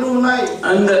వలె ఉంటూ ఉన్నాయి.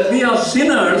 And we are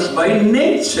sinners by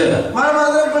nature.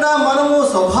 మనమందరం కూడా మనము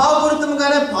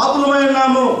స్వభావపూరితంగానే పాపులమై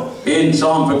ఉన్నాము. In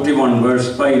Psalm 51 verse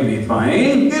 5 we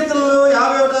find, కీర్తనలు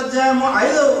 51వ అధ్యాయము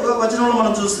 5వ వచనంలో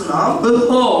మనం చూస్తున్నాం.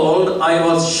 Behold, I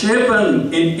was shapen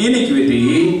in iniquity,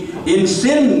 in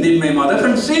sin did my mother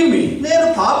conceive me. నేను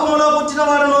పాపములో పుట్టిన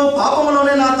వాడను,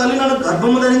 పాపములోనే నా తల్లి నన్ను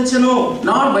గర్భము ధరించెను.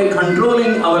 Not by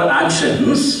controlling our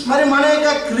actions. మరి మన యొక్క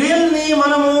క్రియల్ని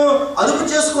మనము అదుపు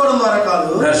చేసుకోవడం ద్వారా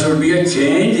కాదు. There should be a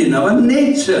change in our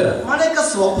nature. మన యొక్క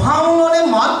స్వభావంలోనే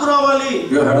మార్పు రావాలి.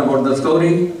 You heard about the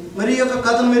story? మరి యొక్క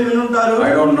కథను మీరు వినుంటారు.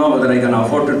 I don't know whether I can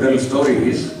afford to tell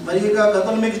stories. మరి యొక్క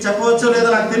కథను మీకు చెప్పవచ్చో లేదో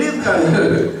నాకు తెలియదు, కానీ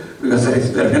because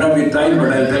there may not be time, but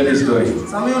I'll tell this story.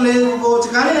 సమయం లేకపోవచ్చు,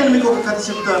 కానీ నేను మీకు ఒక కథ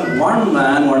చెప్తాను.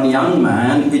 One young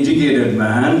man, educated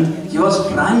man, he was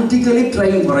frantically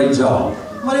trying for a job.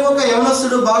 మరి ఒక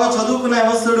యవనస్తుడు, బాగా చదువుకున్న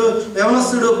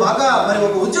యవనస్తుడు బాగా మరి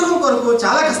ఒక ఉద్యోగం కొరకు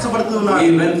చాలా కష్టపడుతూ ఉన్నాడు.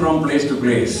 He went from place to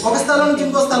place. ఒక స్థలం నుంచి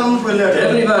ఇంకో స్థలంకి వెళ్ళాడు.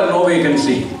 Everywhere no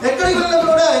vacancy. ఎక్కడికి వెళ్ళినా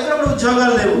కూడా ఎక్కడ కూడా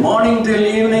ఉద్యోగాలు లేవు. Morning till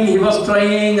evening he was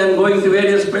trying and going to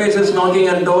various places, knocking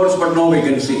at doors, but no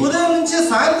vacancy. ఉదయం నుంచి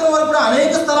సాయంత్రం వరకు కూడా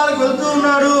అనేక స్థలాలకు వెళ్తూ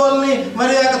ఉన్నాడు. వాళ్ళని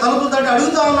మరి ఆ తలుపులు తట్టి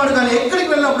అడుగుతా ఉన్నాడు, కానీ ఎక్కడికి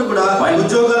వెళ్ళినప్పుడు కూడా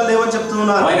ఉద్యోగాలు లేవని చెప్తూ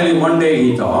ఉన్నారు. Finally one day he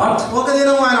thought, ఒక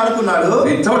దినం ఆయన అనుకున్నాడు,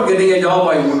 without getting a job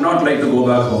I would not like to go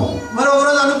back home. మరి ఒక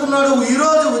రోజు అనుకున్నాడు, ఈ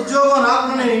రోజు ఉద్యోగం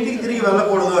రాకుండా నేను ఇంటికి తిరిగి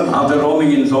వెళ్ళకూడదు అని. After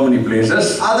roaming in so many places,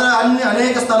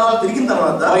 అనేక స్థలాలు తిరిగిన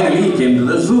తర్వాత finally he came to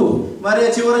the zoo. మరి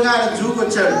చివరిగా ఆయన జూకి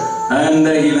వచ్చాడు. And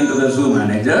he went to the zoo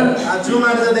manager. ఆ జూ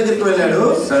మేనేజర్ దగ్గరికి వెళ్ళాడు.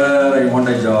 Sir, I want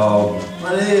a job.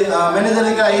 మరి మేనేజర్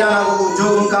దగ్గర అయ్యా నాకు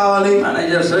ఉద్యోగం కావాలి.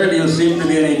 Manager said, you seem to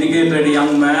be an educated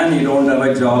young man, you don't have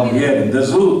a job here in the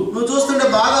zoo. నువ్వు చూస్తుంటే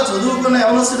బాగా చదువుకున్న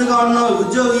యవనస్తుడిగా ఉన్నావు,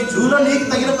 ఉద్యోగం ఈ జూలో నీకు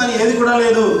తగిన పని ఏది కూడా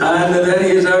లేదు. And then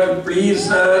he said, please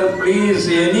sir, please,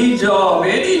 any job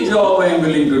I am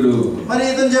willing to do. మరి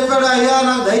ఇతను చెప్పాడు, అయ్యా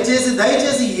నాకు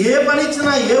దయచేసి ఏ పని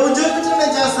ఇచ్చినా ఏ ఉద్యోగం ఇచ్చినా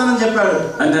నేను చేస్తానని చెప్పాడు.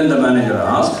 And then the manager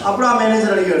asked, అప్పుడు ఆ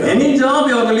మేనేజర్ అడిగాడు, any job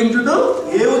you are willing to do?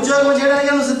 ఏ ఉద్యోగం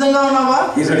చేయడానికి నువ్వు సిద్ధంగా ఉన్నావా?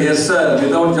 He said, yes sir,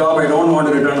 without job I don't want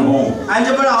to return home. ఆయన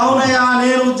చెప్పాడు, అవునయ్యా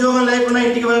నేను ఉద్యోగం లేకుండా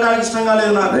ఇంటికి వెళ్ళడానికి ఇష్టంగా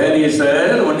లేదు నాకు. Then he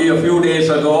said, only a few days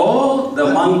ago the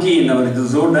monkey in our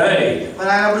zoo died. మరి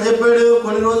ఆయన అప్పుడు చెప్పాడు,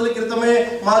 కొన్ని రోజుల క్రితమే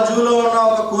మా జూలో ఉన్న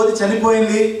ఒక కోతి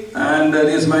చనిపోయింది. And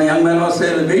this my young man was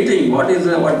waiting,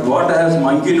 what has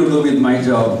monkey to do with my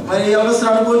job? మరి ఎవరు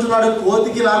అనుకుంటున్నాడు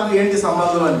కోతికి నాకు ఏంటి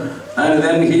సంబంధం అని. And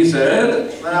then he said,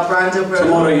 మరి అప్పుడు ఆయన చెప్పాడు,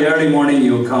 tomorrow early morning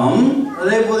you come,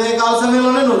 రేపు ఉదయకాల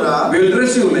సమయంలోనే నువ్వు రా, we'll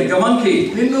dress you like a monkey.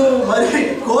 నిన్ను మరి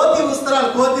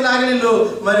కోతి లాగా నిన్ను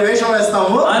మరి వేషం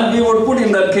వేస్తాము. And we would put in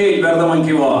that cage where the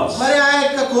monkey was. మరి ఆ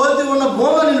యొక్క కోతి ఉన్న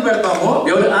బొమ్మలో నిన్ను పెడతాము.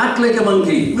 You will act like a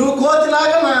monkey. నువ్వు కోతి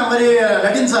లాగా మరి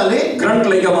నటించాలి. Grunt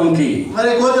like a monkey.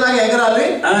 మరి కోతి లాగా ఎగరాలి.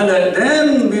 And then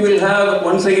we will have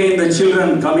once again the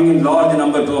children coming in large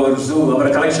number to our zoo.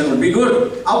 Our collection will be good.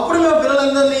 అప్పుడు మేము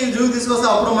పిల్లలందరినీ జూ తీసుకొస్తే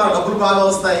అప్పుడు మా డబ్బులు బాగా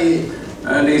వస్తాయి.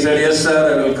 And he said, yes sir,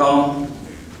 I will come.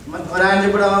 మరి ఆయన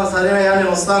చెప్పాడు, సరేనయ్యా నేను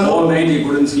వస్తాను. All night he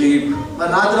couldn't sleep. మరి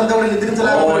రాత్రంతా కూడా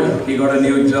నిద్రించలేకపోయాడు. He got a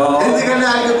new job. ఎందుకంటే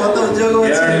ఆయనకి కొత్త ఉద్యోగం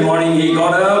వచ్చింది. Early morning he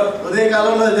got up.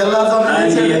 ఉదయకాలంలో తెల్లారుజామున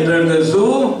And he entered the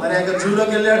zoo. మరి ఆయన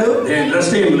జూలోకి వెళ్ళాడు. They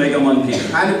dressed him like a monkey.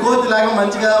 ఆయన కోతి లాగా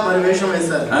మంచిగా మరి వేషం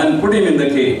వేశారు. And put him in the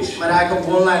cage. మరి ఆయన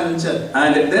బోన్లో ఆయన ఉంచారు.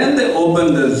 And then they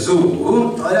opened the zoo.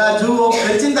 మరి ఆ జూ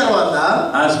తెరిచిన తర్వాత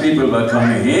As people were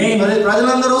coming. మరి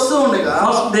ప్రజలందరూ వస్తూ ఉండగా,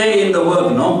 First day in the work,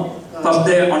 no? First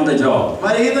day on the job.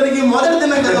 మరి ఇతనికి మొదటి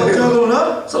దినం కదా ఉద్యోగంలో.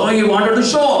 So he wanted to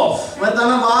show off. మరి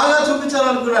తన బాగా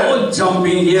చూపించాలనుకున్నాడు. Oh,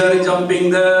 jumping here, jumping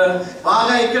there.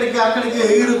 బాగా ఇక్కడికి అక్కడికి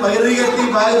పరిగెత్తి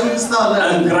బాగా చూపిస్తా ఉన్నాడు.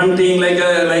 And grunting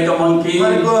like a monkey.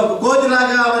 మరి కోతి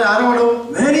లాగా మరి అరవడం.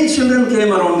 Many children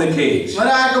came around the cage.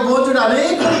 మరి ఆ బోచుడు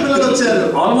అనేక పిల్లలు వచ్చారు.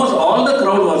 Almost all the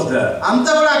crowd was there.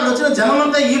 అంతా కూడా అక్కడ వచ్చిన జనం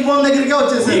అంతా ఈ బోన్ దగ్గరికే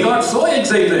వచ్చేసారు. He got so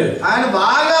excited. ఆయన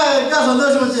బాగా ఇంకా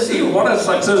సంతోషం వచ్చేసి, See what a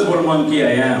successful monkey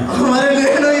I am. మరి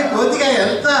నేను ఈ కోతిగా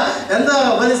ఎంత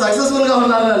మరి సక్సెస్ఫుల్ గా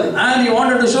ఉన్నాను. And he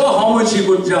wanted to show how much he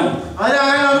could jump. మరి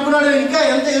ఆయన అనుకున్నాడు ఇంకా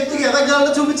ఎంత ఎత్తుకి ఎదగలడో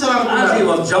చూపించాలనుకున్నాడు. As he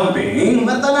was jumping,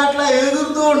 మరి తను అట్లా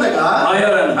ఎగురుతూ ఉండగా,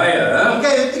 higher and higher,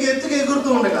 ఇంకా ఎత్తుకి ఎగురుతూ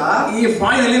ఉండగా, he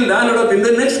finally landed up in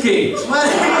the next cage.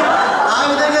 మరి ఆ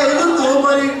విధంగా ఎగురుతూ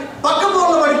మరి పక్క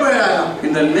బోన్లో పడిపోయాడు ఆయన.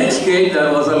 In the next cage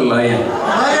there was a lion.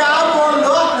 మరి ఆ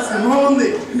బోన్లో సింహం ఉంది.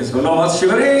 This fellow was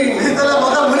shivering. ఇతను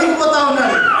మొదలు మునిగిపోతా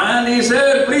ఉన్నాడు. And he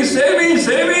said, please save me,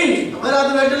 save me. మరి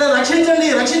అతను వెంటనే రక్షించండి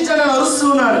అని అరుస్తూ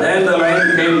ఉన్నాడు. Then the lion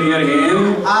came near him.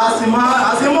 ఆ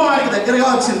సింహం వాడికి దగ్గరగా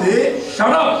వచ్చింది.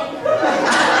 Shut up.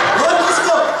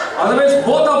 తీసుకో, Otherwise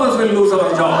both of us will lose our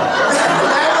job.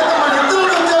 లేకపోతే మన ఇద్దరు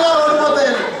ఉద్యోగాలు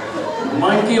ఓడిపోతాయని.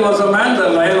 Monkey was a man, the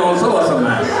lion also was a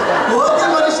man. కోతి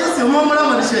మనిషి, సింహం కూడా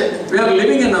మనిషే. We are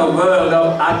living in a world of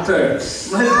actors.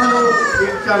 మరి మనం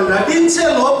ఇక్కడ నటించే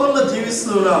లోకంలో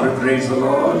జీవిస్తున్నాం. Praise the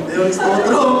Lord. దేవునికి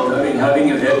స్తోత్రం. Having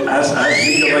as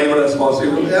big a Bible as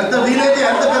possible. ఎంత వీలైతే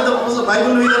ఎంత పెద్ద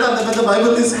బైబిల్ వీలైతే అంత పెద్ద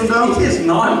బైబిల్ తీసుకుంటాం. It is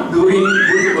not doing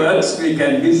good works we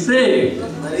can be saved.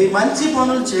 మరి మంచి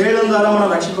పనులు చేయడం ద్వారా మనం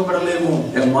రక్షింపబడలేము.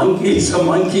 A monkey is a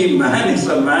monkey, man is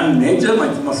a man, nature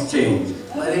must change.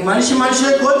 మరి మనిషే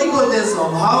కోతి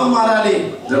స్వభావం మారాలి.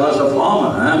 There was a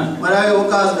farmer. మరి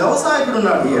ఒక వ్యవసాయకుడు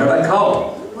ఉన్నాడు. He had a cow.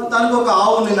 తనకు ఒక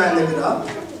ఆవు ఉంది ఆయన దగ్గర.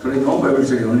 Today no Bible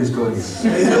study, only stories.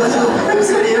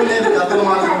 ఏం లేదు, కథలు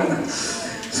మాత్రమే.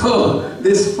 So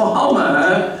this farmer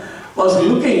was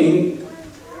looking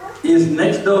his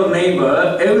next door neighbor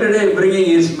every day bringing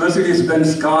his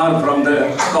Mercedes-Benz car from the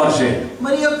car shed.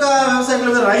 మరి యొక్క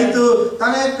వ్యవసాయకుల రైతు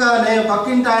తన యొక్క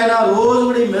పక్కింటి ఆయన రోజు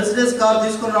కూడా ఈ మెర్సిడెస్ కార్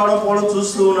తీసుకొని రావడం పోవడం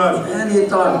చూస్తూ ఉన్నాడు. And he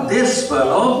thought, this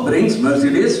fellow brings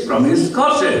Mercedes from his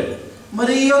car shed.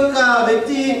 మరి ఈ యొక్క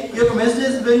వ్యక్తి ఈ యొక్క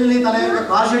మెర్సిడెస్ బెంజ్ ని తన యొక్క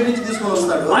కార్ షెడ్ నుంచి తీసుకొని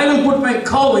వస్తాడు. I will put my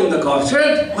cow in the car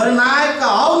shed. మరి నా యొక్క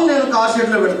ఆవుని నేను కార్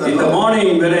షెడ్ లో పెడతాను. In the morning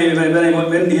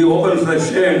when he opens the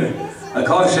shed, a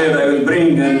car shed I will bring,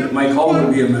 and my cow will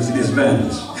be a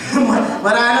Mercedes-Benz.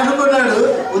 మరి ఆయన అనుకున్నాడు,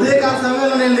 ఉదయకాల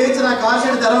సమయంలో నేను లేచి నా కార్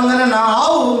షెడ్ తెరవగానే నా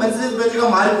ఆవు మెర్సిడెస్ బెంజ్ గా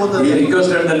మారిపోతుంది. He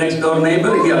requested the next door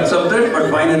neighbor, he accepted, but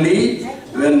finally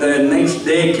when the next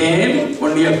day came,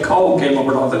 only a cow came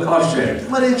out of the car shed.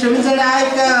 మరి క్షమించండి, ఆ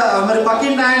యొక్క మరి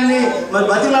పక్కింటి ఆయన్ని మరి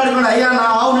బతిలాడుకొని, అయ్యా నా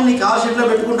ఆవుని నీ కార్ షెడ్ లో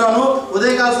పెట్టుకుంటాను,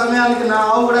 ఉదయకాల సమయానికి నా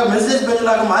ఆవు కూడా మెసేజ్ బెంచ్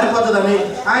లాగా మారిపోతుందని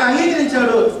ఆయన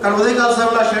అంగీకరించాడు. కానీ ఉదయకాల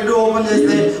సమయంలో షెడ్ ఓపెన్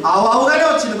చేస్తే ఆ ఆవుగానే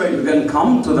వచ్చింది బయట. You can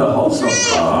come to the house of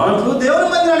God. నువ్వు దేవుని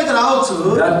మందిరానికి రావచ్చు.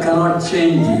 That cannot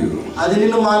change you. అది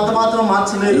నిన్ను అంత మాత్రం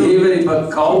మార్చలేదు. Even if a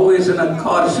cow is in a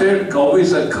car shed, cow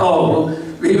is a cow.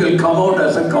 We will come out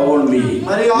as a cow only.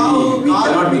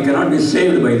 We cannot be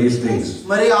saved by these things.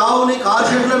 మరి ఆవుని car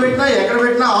shed లో పెట్టినా ఎక్కడ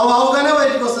పెట్టినా ఆవుగానే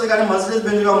బయటకు వస్తుంది, కానీ మర్సిడీస్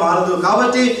బెంజ్ గా మారదు.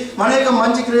 కాబట్టి మన యొక్క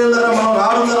మంచి క్రియల ద్వారా మనం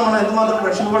రావడం ద్వారా మనం ఎంత మాత్రం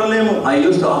రక్షించబడలేము. I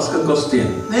used to ask a question.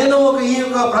 నేను ఈ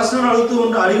యొక్క ప్రశ్నను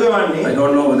అడిగేవాడిని. I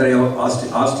don't know whether I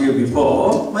asked you before.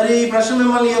 మరి ఈ ప్రశ్న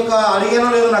మిమ్మల్ని యొక్క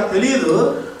అడిగానో లేదో నాకు తెలియదు.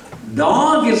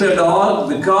 Dog is a dog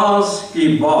because he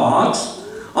barks,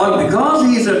 or because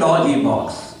he is a dog he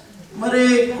barks? మరి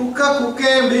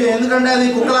కుక్కే ఎందుకంటే అది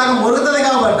కుక్కలాగా మురుగుతుంది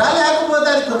కాబట్టా, లేకపోతే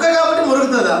అది కుక్క కాబట్టి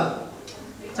మురుగుతుందా?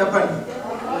 చెప్పండి.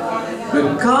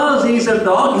 Because he is a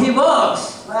dog he barks.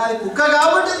 అది కుక్క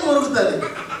కాబట్టి అది మురుగుతుంది.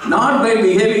 Not by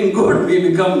behaving good we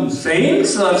become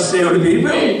saints or saved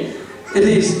people. It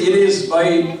is by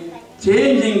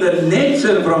changing the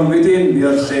nature from within we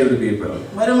are saved people.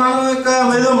 మరి మనం యొక్క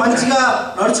ఏదో మంచిగా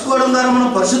నడుచుకోవడం ద్వారా మనం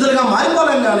పరిశుద్ధులుగా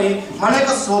మారిపోలేం, కానీ మన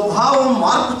యొక్క స్వభావం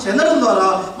మార్పు చెందడం ద్వారా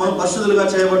మనం పరిశుద్ధులుగా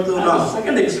చేయబడుతూ ఉన్నాం.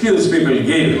 Second excuse people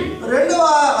give.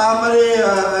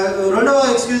 రెండవ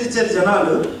ఎక్స్క్యూజ్ ఇచ్చేది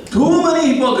జనాలు. Too many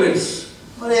hypocrites.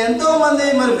 మరి ఎంతో మంది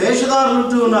మరి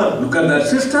వేషధారులు ఉన్నారు. Look at that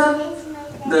sister,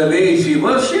 the way she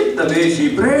worships, the way she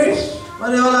prays.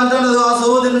 మరి వాళ్ళు అంటారు, ఆ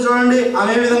సహోదరిని చూడండి,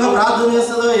 ఆమె ఏ విధంగా ప్రార్థన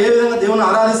చేస్తుందో, ఏ విధంగా దేవుని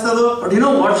ఆరాధిస్తుందో. But you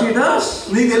know what she does?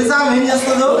 మీకు తెలుసా ఆమె ఏం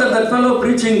చేస్తుందో? Look at that fellow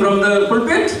preaching from the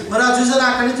pulpit. మరి ఆ చూసారా,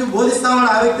 అక్కడి నుంచి బోధిస్తామని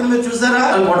ఆ వ్యక్తిని మీరు చూసారా?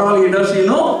 And what all he does, you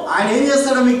know? ఆయన ఏం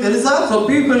చేస్తాడో మీకు తెలుసా? So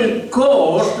people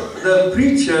quote the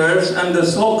preachers and the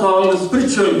so-called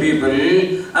spiritual people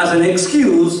as an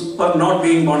excuse for not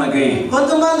being born again.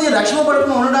 కొంతమంది రక్షణ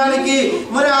పడకుండా ఉండడానికి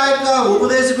మరి ఆ యొక్క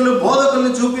ఉపదేశకులు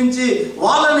బోధకులను చూపించి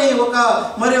వాళ్ళని ఒక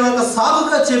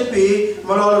సాగుగా చెప్పి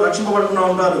మరి వాళ్ళు రక్షింపబడకుండా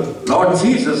ఉంటారు. Lord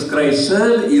Jesus Christ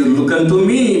said, "You look unto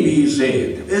me, be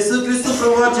saved." యేసుక్రీస్తు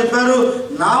ప్రభువు చెప్పారు,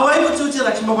 నా వైపు చూచి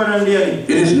రక్షింపబడండి అని.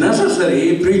 It is necessary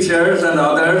preachers and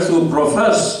others who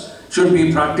profess should be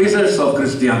practitioners of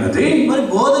Christianity. మరి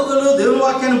బోధకులు దేవుని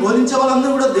వాక్యాన్ని బోధించే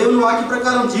వాళ్ళందరూ కూడా దేవుని వాక్య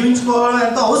ప్రకారం జీవించుకోవాలని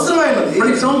ఎంతో అవసరమైనది.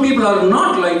 But if some people are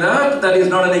not like that, that is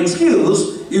not an excuse.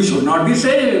 You should not be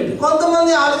saved.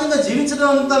 కొంతమంది ఆ విధంగా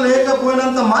జీవించడంత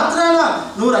లేకపోయినంత మాత్రాన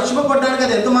నువ్వు రక్షింపబడడానికి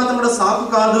అది ఎంత మాత్రం కూడా సాకు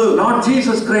కాదు. Lord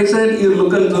Jesus Christ said, "You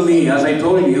look unto me," as I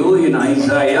told you in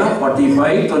Isaiah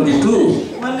 45:22.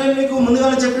 మరి నేను మీకు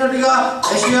ముందుగానే చెప్పినట్టుగా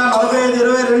యెషయా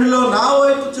 45:22లో నా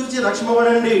వైపు చూచి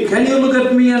రక్షింపబడండి. Can you look at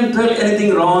me and tell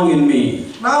anything wrong in me?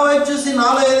 నా వైపు చూసి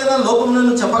నాలో ఏదైనా లోపం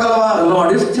ఉందని చెప్పగలవా? The Lord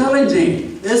is challenging.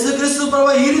 యేసుక్రీస్తు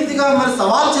ప్రభువు ఈ రీతిగా మరి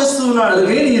సవాల్ చేస్తూ ఉన్నాడు.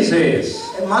 Again he says,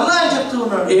 మళ్ళా ఆయన చెప్తూ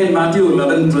ఉన్నాడు in Matthew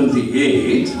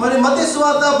 11:28, మరి మత్తయి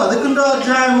సువార్త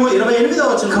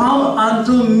 11:28 "Come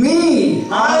unto me,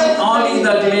 all ye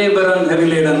that labor and heavy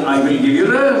laden, I will give you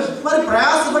rest." మరి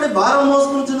ప్రయాసపడి భారం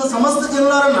మోసుకుంటున్న సమస్త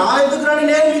జనులారా నా యొద్దకు రండి,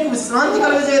 నేను మీకు విశ్రాంతి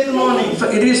కలుగజేయుదును అని. So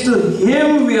it is to him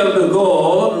we have to go.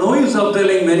 No use of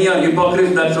telling many are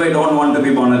hypocrites, that's why I don't want to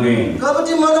be born again.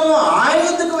 కాబట్టి మనము ఆయన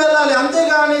యొద్దకు వెళ్ళాలి,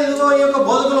 అంతేగాని ఇదిగో ఈ యొక్క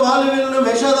బోధకులు వాళ్ళు వీళ్ళు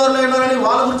వేషధారులు అయినారని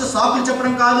వాళ్ళ గురించి సాకులు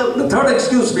చెప్పడం కాదు. The third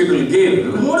excuse people give,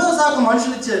 మూడవ సాకు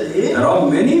మనుషులు ఇచ్చేది, there are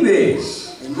many ways.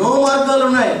 ఎన్నో మార్గాలు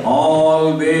ఉన్నాయి. All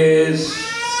ways,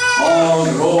 all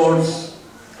roads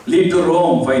lead to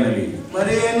Rome finally.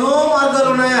 మరి ఎన్నో మార్గాలు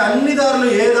ఉన్నాయి, అన్ని దారులు,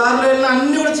 ఏ దారులు వెళ్ళినా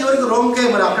అన్ని కూడా చివరికి రోమ్కే,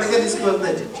 మరి అక్కడికే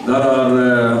తీసుకువెళ్తాయి. There are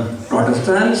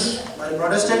Protestants, మరి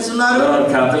ప్రొటెస్టెంట్స్ ఉన్నారు, there are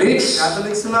Catholics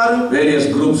ఉన్నారు, various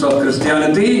groups of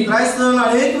Christianity, క్రైస్తవులు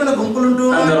అనేకమైన గుంపులు ఉంటూ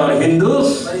and there are Hindus,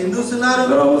 మరి హిందూస్ ఉన్నారు,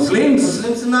 there are Muslims,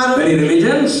 ఉన్నారు, many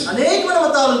religions, అనేకమైన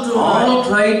మతాలు ఉంటూ all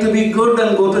try to be good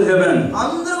and go to heaven.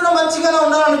 అందరూ కూడా మంచిగానే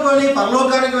ఉండాలనుకొని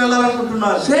పరలోకానికి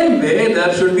వెళ్ళాలనుకుంటున్నారు. Same way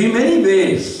there should be many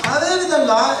ways. అదే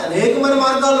విధంగా అనేకమైన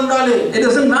మార్గాలు ఉండాలి. It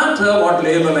doesn't matter what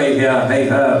label I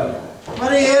have.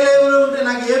 మరి ఏ లేవెల్ ఉంటే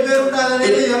నాకు ఏ పేరు ఉంటే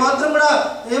అనేది ఏమాత్రం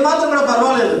కూడా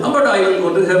పర్వాలేదు. But I will go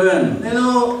to heaven. నేను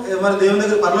మరి దేవుని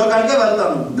దగ్గర పరలోకానికే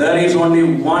వెళ్తాను. There is only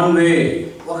one way.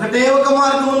 ఒకటే ఒక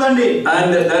మార్గం ఉందండి.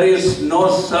 And there is no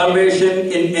salvation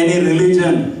in any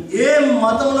religion. ఏ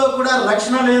మతంలో కూడా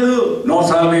రక్షణ లేదు. No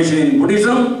salvation in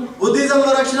Buddhism.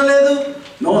 బుద్ధిజంలో రక్షణ లేదు.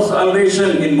 No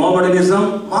salvation in Mohammedanism.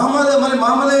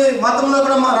 మహమ్మదీ మతంలో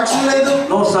కూడా రక్షణ లేదు.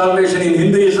 No salvation in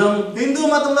Hinduism. Hindu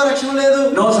మతంలో రక్షణ లేదు.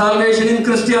 No salvation in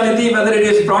Christianity, whether it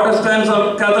is Protestants or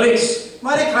Catholics.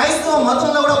 మరి క్రైస్తవ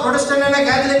మతంలో కూడా ప్రొటెస్టెంట్ అయినా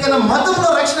క్యాథలిక్ అయినా మతంలో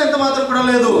రక్షణ ఎంత మాత్రం కూడా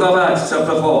లేదు. Acts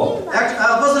chapter 4.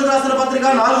 అపోస్తలుల రాసిన పత్రిక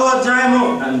 4వ అధ్యాయము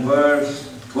and verse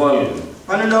 12.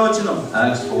 12వ వచనం.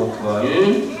 Acts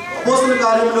 4:12. అపోస్తలుల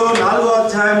కార్యములు 4వ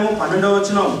అధ్యాయము 12వ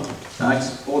వచనం. Acts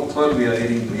 4:12 we are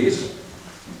reading, please.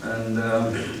 And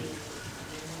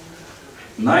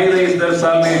neither is there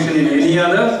salvation in any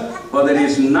other, for there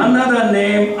is none other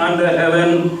name under heaven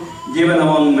given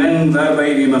among men whereby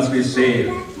we must be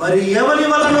saved. మరి ఎవరి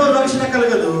వలన రక్షణ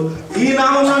కలగదు, ఈ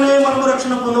నామమునే మనము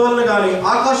రక్షణ పొందవలెను గాని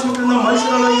ఆకాశము కింద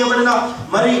మనుషులలో ఇవ్వబడిన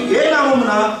మరి ఏ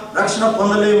నామమున రక్షణ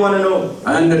పొందలేము అనెను.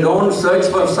 And don't search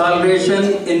for salvation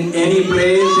in any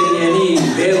place, in any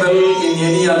level, in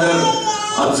any other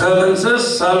observances.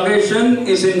 Salvation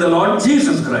is in the Lord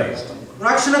Jesus Christ.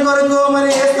 రక్షణ కొరకు మరి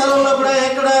ఏ స్థలంలో కూడా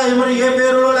ఎక్కడ మరి ఏ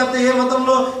పేరులో లేకపోతే ఏ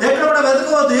మతంలో ఎక్కడ కూడా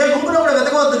వెతకవద్దు, ఏ గుంపులో కూడా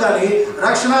వెతకవద్దు, కానీ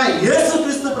రక్షణ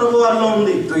యేసుక్రీస్తు ప్రభువారిలో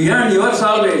ఉంది. To earn your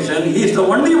salvation, he is the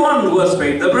only one who has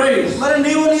paid the price. మరి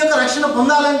నీవు నీ యొక్క రక్షణ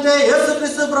పొందాలంటే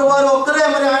యేసుక్రీస్తు ప్రభువారు ఒక్కరే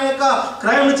మరి ఆయన యొక్క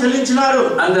క్రయమును చెల్లించినారు.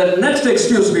 And the next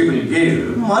excuse people give,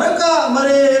 మరొక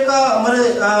మరి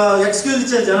ఎక్స్క్యూజ్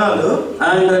ఇచ్చే జనాలు,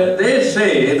 and they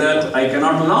say that I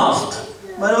cannot last.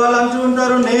 మరి వాళ్ళు అంటూ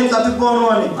ఉంటారు, నేను తప్పిపోను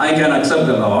అని. I can accept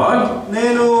the Lord,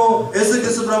 నేను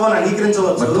యేసుక్రీస్తు ప్రభువుని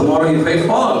అంగీకరించవచ్చు, but tomorrow if I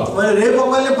fall. మరి రేపు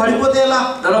ఒకవేళ పడిపోతే ఎలా?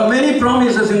 There are many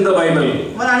promises in the Bible.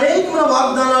 మరి అనేకమైన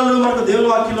వాగ్దానాలు మనకు దేవుని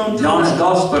వాక్యంలో ఉంటాయి. John's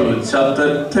Gospel, chapter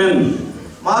 10.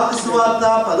 మార్కు సువార్త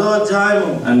 10వ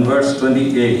అధ్యాయము and verse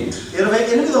 28.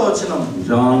 28వ వచనం.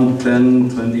 John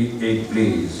 10:28,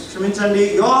 please. క్షమించండి,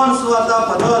 యోహాను సువార్త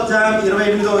 10వ అధ్యాయం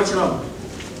 28వ వచనం.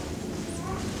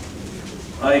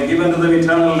 I give unto them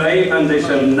eternal life, and they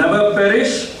shall never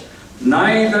perish,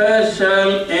 neither shall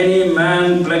any man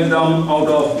pluck them out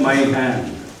of my hand.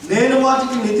 నేను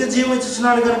వాటికి నిత్య జీవం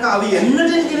ఇచ్చుచున్నాను కనుక అవి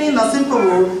ఎన్నటికీ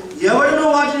నశింపవు, ఎవడును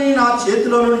వాటిని నా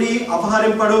చేతిలో నుండి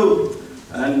అపహరింపడు.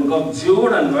 And book of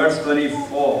Jude and verse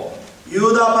 24.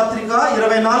 యూదా పత్రిక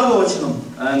 24వ వచనం.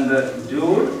 And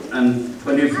Jude and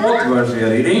 24th verse we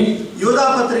are reading. యూదా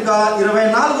పత్రిక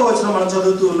 24వ వచనం మనం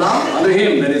చదువుతున్నాం. Unto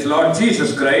him, that is Lord Jesus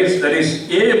Christ, that is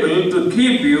able to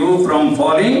keep you from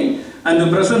falling and to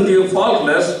present you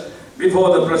faultless before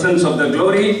the presence of the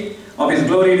glory of his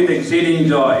glory with exceeding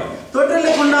joy.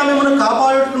 తొట్టిల్లకుండా మిమ్మల్ని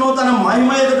కాపాడుటకును తన మహిమ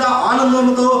ఎదుట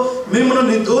ఆనందముతో మిమ్మల్ని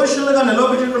నిర్దోషులుగా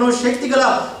నిలబెట్టుటకును శక్తిగల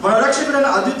మన రక్షకుడైన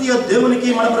అద్వితీయ దేవునికి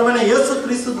మన ప్రభువైన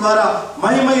యేసుక్రీస్తు ద్వారా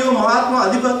మహిమయు మహాత్మ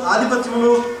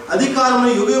ఆధిపత్యమును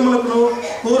అధికారమును యుగములకు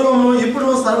పూర్వమును ఇప్పుడు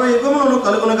సర్వయుగములను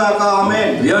కలుగునుగాక.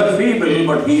 ఆమేన్. We are feeble,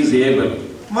 but he is able.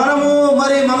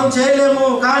 మనం చేయలేము,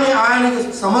 కానీ ఆయన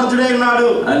సమర్థుడై ఉన్నాడు.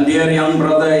 And dear young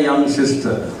brother, young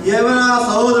sister, ఏమైనా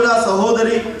సహోదరుడా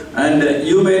సహోదరి, and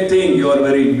you may think you are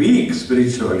very weak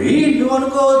spiritually, నువ్వు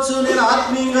అనుకోవచ్చు నేను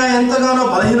ఆత్మీయంగా ఎంతగానో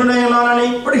బలహీనుడై ఉన్నానని.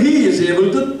 but he is able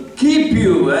to keep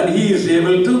you, and he is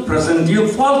able to present you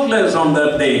faultless on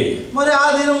that day. మరి ఆ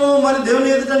దినము మరి దేవుని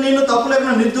ఎదుట నిన్ను తప్పు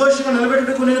లేకుండా నిర్దోషిగా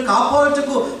నిలబెట్టుటకు, నేను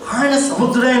కాపాడుటకు ఆయన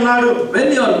సమర్థుడై ఉన్నాడు. When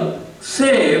you are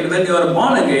saved, when you are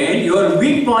born again, your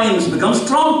weak points become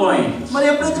strong points. మరి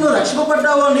ఎప్పుడైతే నువ్వు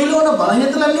రక్షింపబడ్డావో నీలో ఉన్న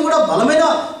బలహీనతలన్నీ కూడా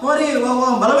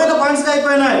బలమైన పాయింట్స్ గా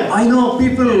అయిపోయినాయి. I know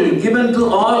people given to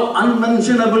all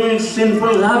unmentionable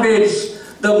sinful habits.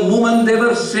 The moment they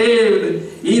were saved,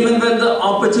 even when the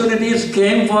opportunities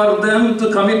came for them to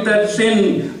commit that sin,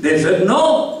 they said no.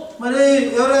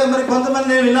 మరి కొంతమంది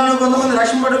నేను విన్నాను, కొంతమంది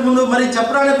రక్షింపబడక ముందు మరి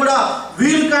చెప్పడానికి కూడా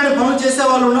వీలు కాని పనులు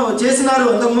చేసినారు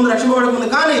అంతకు ముందు రక్షింపబడక ముందు.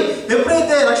 కానీ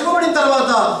ఎప్పుడైతే రక్షింపబడిన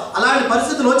తర్వాత అలాంటి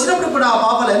పరిస్థితులు వచ్చినప్పుడు కూడా ఆ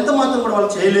పాపాలు ఎంత మాత్రం కూడా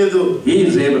వాళ్ళు చేయలేదు. He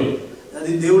is able.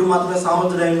 అది దేవుడు మాత్రమే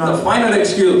సమర్థుడై ఉన్నాడు. The final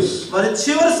excuse. మరి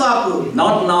చివరి సాకు,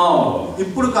 not now.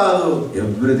 ఇప్పుడు కాదు.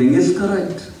 Everything is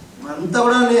correct. అంతా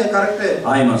కూడా కరెక్టే.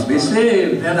 I must be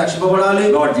saved. నేను రక్షింపబడాలి.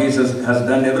 Lord Jesus has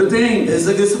done everything.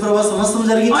 యేసుక్రీస్తు ప్రభువు సమస్తం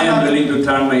జరిగించాడు. I am willing to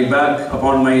turn my back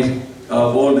upon my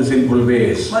old sinful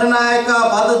ways. మరి నా యొక్క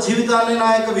పాత జీవితాన్ని నా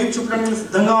యొక్క వీపు చూపడానికి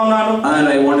సిద్ధంగా ఉన్నాను. And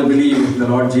I want to believe the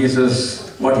Lord Jesus,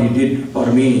 what he did for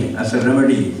me as a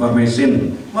remedy for my sin.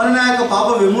 మరి నా యొక్క పాప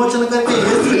విమోచన కొరకు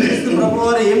యేసుక్రీస్తు ప్రభువు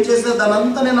వారు ఏం చేశారో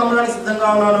దానంతా నేను నమ్మడానికి సిద్ధంగా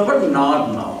ఉన్నాను. But not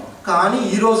now. కానీ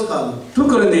ఈ రోజు కాదు. 2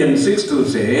 Corinthians 6:2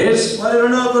 says, మరి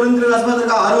 2 కొరింథీయుల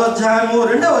పత్రిక 6వ అధ్యాయము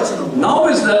 2వ వచనం. Now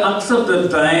is the accepted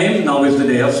time, now is the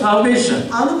day of salvation.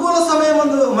 అనుకూల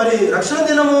సమయమందు మరి రక్షణ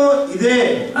దినము ఇదే.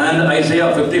 And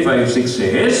Isaiah 55:6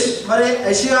 says, మరి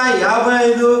యెషయా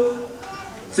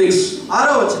 55:6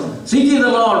 6వ వచనం. Seek ye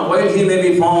the Lord while he may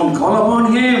be found, call upon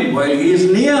him while he is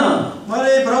near.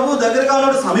 మరి ప్రభు దగ్గరగా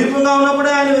ఉన్నాడు, సమీపంగా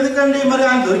ఉన్నప్పుడే ఆయన వెతకండి, మరి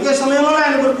ఆయన దొరికే సమయంలో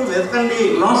ఆయన కొరకు వెతకండి.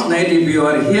 Last night if you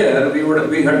are here,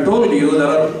 we had told you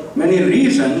there are many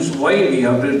reasons why we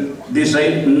have to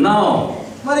decide now.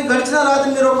 మరి గడిచిన రాత్రి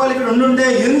మీరు ఒకవేళ ఇక్కడ ఉండుంటే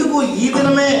ఎందుకు ఈ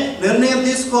దినమే నిర్ణయం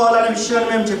తీసుకోవాలనే విషయాన్ని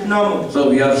మేము చెప్పినాము. So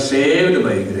we are saved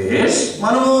by grace.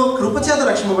 మనము కృప చేత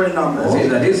రక్షింపబడినాము.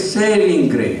 That is saving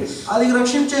grace. అది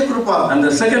రక్షించే కృప. And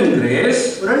the second grace,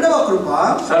 రెండవ కృప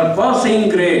surpassing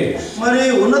grace. మరి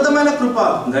ఉన్నతమైన కృప.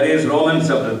 That is Romans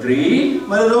chapter 3.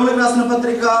 మరి రోమీయులకు రాసిన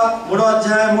పత్రిక 3వ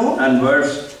అధ్యాయము and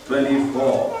verse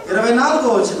 24.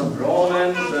 24వ వచనం.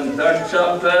 Romans and 3rd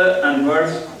chapter and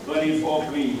verse 24,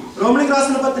 please. రోమీయులకు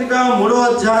రాసిన పత్రిక 3వ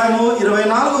అధ్యాయము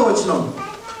 24వ వచనం.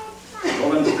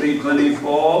 Romans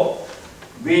 3:24,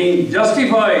 being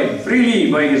justified freely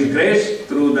by his grace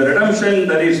through the redemption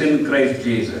that is in Christ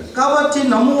Jesus. కాబట్టి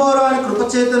నమ్మువారు ఆయన కృప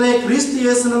చేతనే క్రీస్తు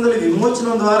యేసునందు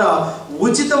విమోచనం ద్వారా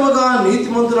ఉచితముగా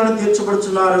నీతిమంతులను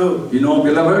తీర్చబడుచున్నారు. You know,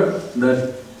 beloved, that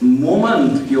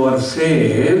moment you are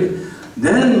saved,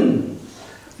 then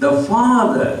the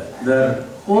Father, the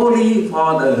Holy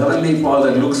Father, Heavenly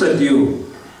Father looks at you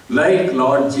like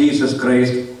Lord Jesus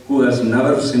Christ, who has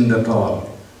never sinned at all.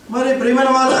 మరి ప్రియమైన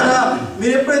వారులారా,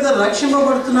 మీరు ఎప్పుడైతే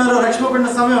రక్షింపబడుతున్నారో, రక్షింపబడిన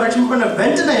సమయం, రక్షింపబడిన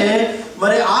వెంటనే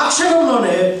మరి ఆ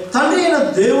క్షణంలోనే తండ్రి అయిన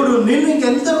దేవుడు నిన్ను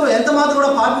ఎంత మాత్రం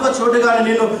కూడా పాపిగా చూడగానే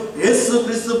నేను యేసు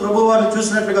క్రీస్తు ప్రభువారిని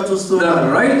చూసినట్లుగా చూస్తున్నాడు.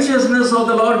 The righteousness of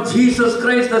the Lord Jesus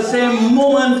Christ, the same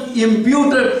moment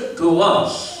imputed to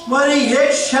us. మరి ఏ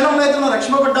క్షణంలో అయితే మనం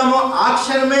రక్షింపబడ్డామో ఆ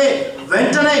క్షణమే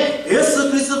వెంటనే యేసు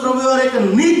క్రీస్తు ప్రభువారి యొక్క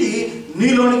నీతి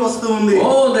నీలోనికి వస్తూ ఉంది.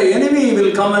 Oh, the enemy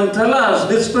will come and tell us,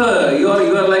 whisper, you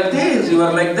are like this, you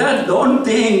are like that. Don't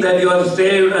think that you are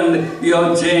saved and you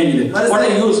have changed. What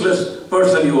a useless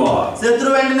person you are.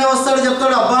 శత్రువు వెంటనే వస్తాడు,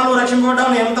 చెప్తాడు, అబ్బా నువ్వు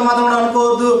రక్షింపబడ్డావు, ఎంత మాత్రం కూడా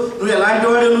అనుకోవద్దు, నువ్వు ఎలాంటి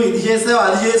వాడు, నువ్వు ఇది చేసావు,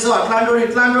 అది చేసావు, అట్లాంటి వాడు,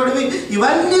 ఇట్లాంటి వాడివి,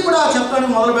 ఇవన్నీ కూడా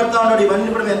చెప్పడానికి మొదలు పెడతా ఉన్నాడు. ఇవన్నీ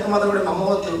కూడా ఎంత మాత్రం కూడా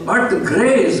నమ్మవద్దు. But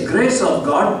grace of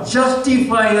God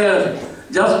justifies us,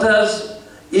 just as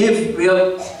if we have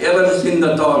ever sinned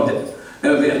at all.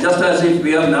 Just as if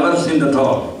we have never sinned at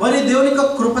all. మరి దేవుని యొక్క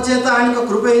కృప చేత ఆయన యొక్క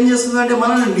కృప ఏం చేస్తుందంటే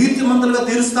మనల్ని నీతిమంతులుగా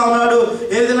తీరుస్తా ఉన్నాడు.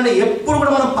 ఏ విధంగా ఎప్పుడు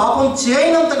కూడా మనం పాపం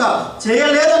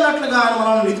చేయలేదన్నట్లుగా ఆయన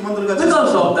మనల్ని నీతిమంతులుగా చేస్తాడు.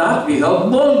 Because of that we have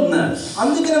boldness.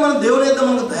 అందుకనే మనం దేవుని యొక్క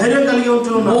మనకు ధైర్యం కలిగి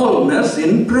ఉంటున్నాం. Boldness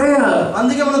in prayer.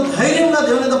 అందుకే మనం ధైర్యంగా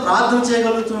దేవుని యొక్క ప్రార్థన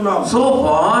చేయగలుగుతున్నాం. So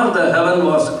far the heaven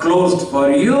was closed for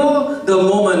you. The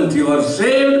moment you are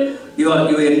saved, you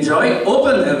enjoy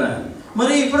open heaven.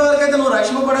 మరి ఇప్పటి వరకు అయితే నువ్వు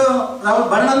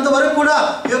రక్షింపబడినంత వరకు కూడా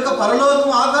ఈ యొక్క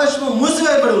పరలోకం ఆకాశం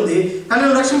మూసివేయబడి ఉంది. కానీ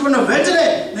నువ్వు రక్షింపబడిన వెంటనే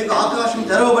నీకు ఆకాశం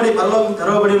తెరవబడి పరలోకం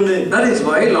తెరవబడి ఉంది. That is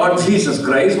why Lord Jesus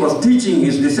Christ was teaching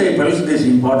his disciples this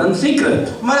important secret.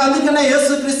 మరి అందుకనే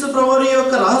యేసుక్రీస్తు ప్రభువు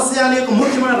యొక్క రహస్యాన్ని, యొక్క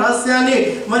ముఖ్యమైన రహస్యాన్ని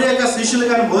మరి యొక్క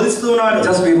శిష్యులకు ఆయన బోధిస్తూ ఉన్నాడు.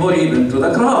 Just before he went to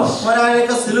the cross. మరి ఆయన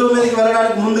యొక్క శిలువ మీదకి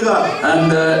వెళ్ళడానికి ముందుగా. And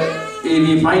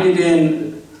we find it in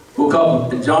book of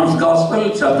John's Gospel,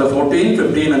 chapter 14,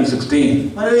 15 and 16.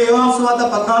 మరి యోహాను సువార్త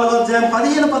 14వ అధ్యాయం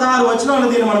 15, 16 వచనాలు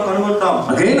దీన్ని మనం కనుగొంటాం.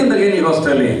 Again and again he was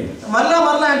telling, మరలా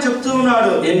ఆయన చెప్తూ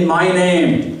ఉన్నాడు, in my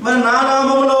name. మరి నా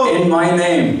నామములో. In my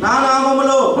name. నా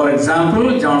నామములో. For example,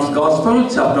 John's Gospel,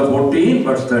 chapter 14,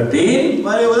 verse 13.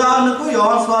 మరి ఉదాహరణకు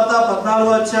యోహాను సువార్త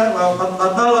 14వ అధ్యాయం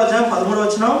 13వ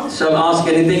వచనం. Shall ask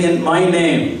anything in my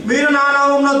name. మీరు నా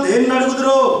నామములో దేన్ని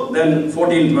అడుగుదురో. Then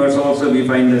 14th verse also we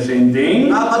find the same thing.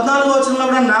 నా 14వ వచనంలో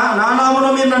కూడా నా నామములో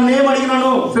మీరు నన్ను ఏం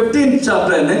అడిగినాను. 15th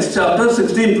chapter, next chapter,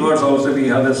 16th verse also we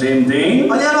have the same thing.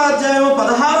 15వ అధ్యాయం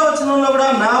 16వ వచనంలో కూడా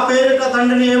నా పేరిట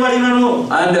తండ్రిని ఏం అడిగినాను.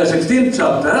 And 16th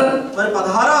chapter, మరి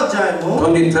 16వ అధ్యాయము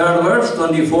 23rd verse,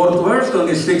 24th verse,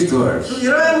 26th verse.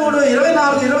 23,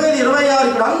 24, 25, 26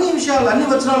 ఇక్కడ అన్ని విషయాలు అన్ని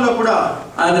వచనాల్లో కూడా.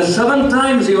 And 7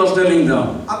 times he was telling them.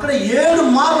 అక్కడ 7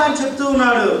 మార్లు ఆయన చెప్తూ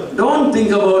ఉన్నాడు. Don't think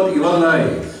about your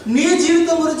life. నీ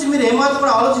జీవితం గురించి మీరు ఏమాత్రం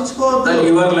కూడా ఆలోచించుకోవద్దు. That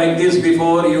you were like this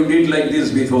before, you did like this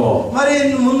before. మరి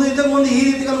ఇంతకు ముందు ఈ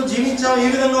రీతిగా నువ్వు జీవించావు, ఈ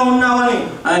విధంగా ఉన్నావని.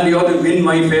 And you have to win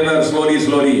my favor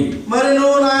slowly. మరి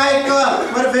నువ్వు నా యొక్క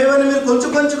మరి ఫేవర్ని మీరు కొంచెం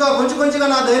కొంచెంగా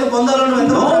నా దయను పొందాలని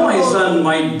ఎంత. No, my son,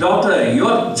 my daughter, you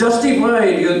are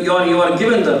justified. You are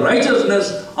given the righteousness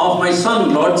of my son,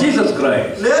 Lord Jesus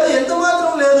Christ. లేదు, ఎంత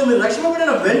మాత్రం లేదు. మీరు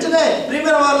రక్షింపబడిన వెంటనే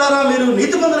ప్రియమైన వాళ్ళారా మీరు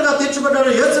నీతిమంతులుగా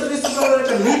తీర్చబడ్డారు. యేసుక్రీస్తు ప్రభువు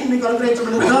యొక్క నీతి మీకు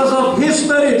అనుగ్రహించబడింది. Because of his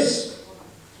merits,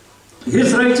 his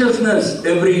righteousness,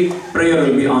 every prayer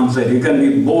will be answered. You can be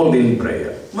bold in prayer.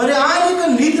 మరి ఆయన యొక్క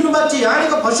నీతిని బట్టి, ఆయన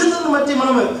యొక్క పరిశుద్ధతను బట్టి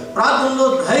మనం ప్రార్థనలో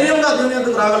ధైర్యంగా దేవుని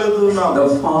యొద్దకు రాగలుగుతున్నాం. The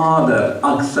Father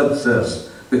accepts us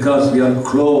because we are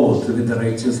clothed with the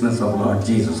righteousness of Lord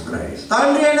Jesus Christ.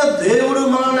 తండ్రి అయిన దేవుడు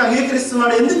మనల్ని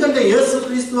అంగీకరిస్తున్నాడు. ఎందుకంటే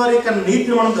యేసుక్రీస్తు వారి యొక్క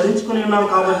నీతిని మనం ధరించుకొని ఉన్నాం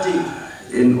కాబట్టి.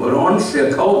 Once a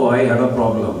cowboy had a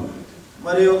problem.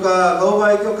 మరి ఒక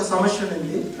కౌబాయికి ఒక సమస్య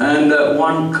ఉంది. And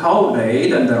one cow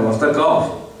died and there was the calf.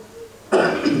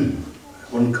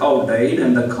 One cow died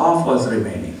and the calf was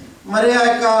remaining. మరి ఆ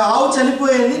యొక్క ఆవు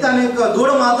చనిపోయింది, దాని యొక్క దూడ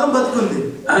మాత్రం బతుకుంది.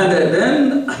 And then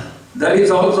there is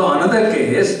also another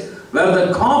case where the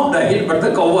calf died but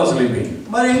the cow was living.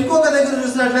 మరి ఇంకొక దగ్గర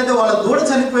చూసినట్లయితే వాళ్ళ దూడ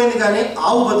చనిపోయింది కానీ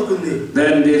ఆవు బతికుంది.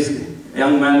 Then this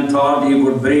young man thought he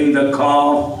would bring the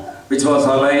calf which was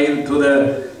alive to the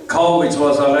cow which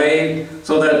was alive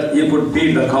so that he could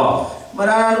feed the calf.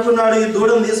 మరి ఆయన అనుకున్నాడు ఈ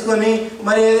దూడను తీసుకొని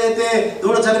మరి ఏదైతే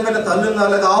దూడ చనిపోయిన తల్లి ఉందో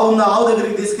అలాగే ఆవు ఉందో ఆవు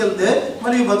దగ్గరికి తీసుకెళ్తే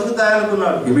మరి బతుకుతాయి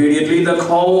అనుకున్నాడు. Immediately the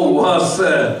cow was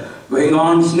going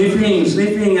on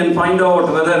sniffing and find out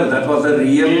whether that was the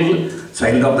real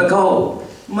child of the cow.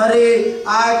 మరి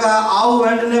ఆ యొక్క ఆవు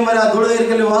వెంటనే మరి ఆ దూడ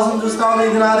దగ్గరికి వెళ్ళి వాసన చూస్తా ఉంది,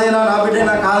 ఇది నాదేనా, నా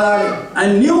బిడ్డేనా కాదా అని. And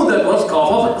knew that was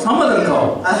calf of some other cow.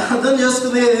 అర్థం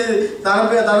చేసుకుంది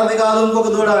తనది కాదు ఇంకొక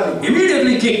దూడ అని.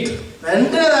 Immediately kicked.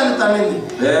 వెంటనే దాన్ని తన్నింది.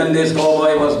 Then this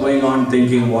cowboy was going on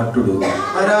thinking what to do.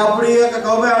 మరి అప్పుడు ఈ యొక్క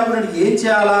కౌబాయ్ అనుకున్నాడు ఏం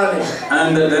చేయాలా అని.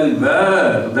 And then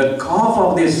where the calf of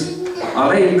this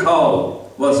alive cow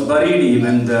was buried,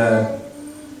 even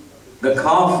the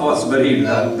calf was buried.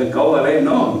 The cow alive,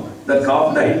 no. The calf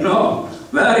died, no.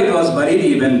 Where it was buried,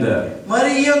 even there.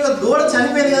 మరి ఈ యొక్క దూడ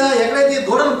చనిపోయింది కదా, ఎక్కడైతే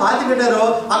దూడను పాతి పెట్టారో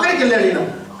అక్కడికి వెళ్ళాడు ఈయన.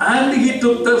 And he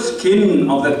took the skin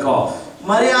of that calf.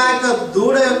 మరి ఆ యొక్క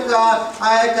దూడ యొక్క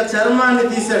ఆ యొక్క చర్మాన్ని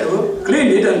తీశాడు,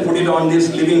 cleaned it and put it on this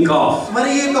living calf. మరి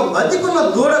ఈ యొక్క బతికున్న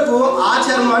దూడకు ఆ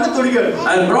చర్మాన్ని తొడిగాడు.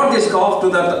 And brought this calf to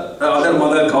that other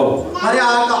mother cow. మరి ఆ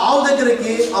యొక్క ఆవు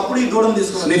దగ్గరికి అప్పుడు ఈ దూడను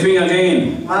తీసుకున్నాడు. Sniffing again.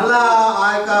 మళ్ళా ఆ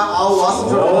యొక్క ఆవు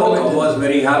వాసన. Oh, was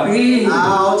very happy. ఆ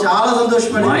ఆవు చాలా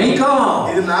సంతోషపడింది. My cow.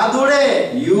 ఇది నా దూడే.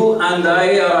 You and I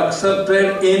are accepted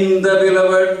in the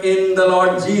beloved, in the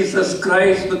Lord Jesus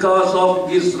Christ because of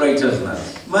His righteousness.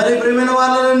 మరి ప్రియమైన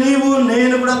వాళ్ళలో నీవు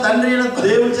నేను కూడా తండ్రి అయిన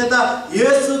దేవుని చేత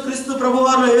యేసుక్రీస్తు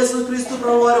ప్రభువారు యేసుక్రీస్తు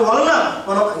ప్రభువారి వలన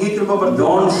మనం అంగీకరింపబడతాం.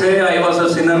 Don't say I was a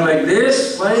sinner like this.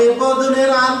 మరి ఎప్పుడు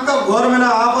నేను అంత ఘోరమైన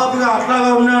ఆపాపిగా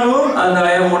అట్లాగా ఉన్నాను. And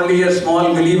I am only a small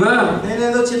believer.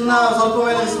 నేనేదో చిన్న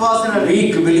స్వల్పమైన విశ్వాసిని.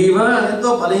 Weak believer.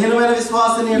 ఎంతో బలహీనమైన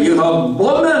విశ్వాసిని. You have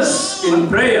boldness in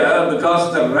prayer because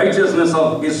the righteousness of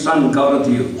His Son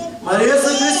covereth you. మరి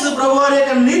యేసుక్రీస్తు ప్రభువారి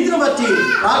యొక్క నీతిని బట్టి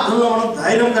ప్రార్థనలో మనం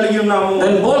ధైర్యం కలిగి ఉన్నాము.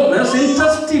 Then boldness in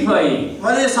testifying.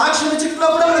 మరి సాక్ష్యం ఇచ్చుటలో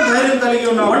కూడా మనం ధైర్యం కలిగి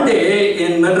ఉన్నాము. One day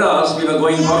in Madras we were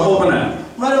going for open air.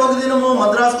 మరి ఒక దినము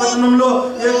మద్రాస్ పట్టణంలో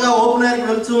ఈ యొక్క ఓపెన్ ఎయిర్ కి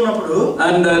వెళ్తూ ఉన్నప్పుడు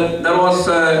and there was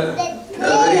a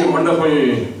very wonderful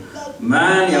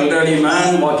man, elderly man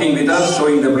walking with us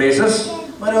showing the places.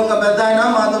 మరి ఒక పెద్దాయన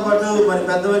మాతో పాటు మరి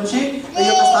పెద్ద వచ్చి ఈ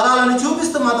యొక్క స్థలాలను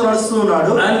చూపిస్తూ మాతో నడుస్తూ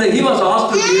ఉన్నాడు. And he was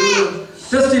asked to give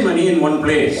testimony in one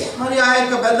place. మరి ఆ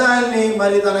యొక్క పెద్దాయన్ని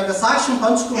మరి తన యొక్క సాక్ష్యం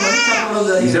పంచుకోమని చెప్పడం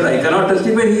జరిగింది. He said, I cannot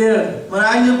testify here. మరి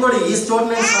ఆయన చెప్పాడు ఈ చోట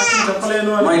నేను సాక్ష్యం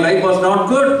చెప్పలేను అని. My life was not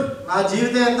good. నా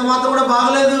జీవితం ఎంత మాత్రం కూడా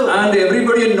బాగలేదు. And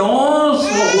everybody knows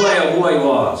who I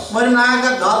was. మరి నా యొక్క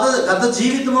గత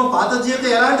జీవితము పాత జీవితం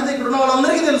ఎలాంటిది ఇక్కడ ఉన్న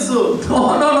వాళ్ళందరికీ తెలుసు.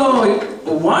 No.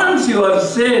 Once you are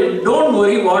saved, don't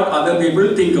worry what other people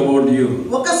think about you.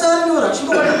 ఒక్కసారి నువ్వు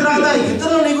రక్షింపబడిన తర్వాత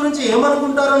ఇతరులు నీ గురించి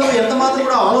ఏమనుకుంటారో నువ్వు ఎంత మాత్రం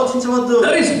కూడా ఆలోచించవద్దు.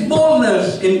 There is boldness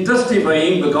in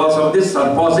testifying because of this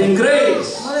surpassing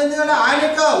grace. మరి ఎందుకంటే ఆయన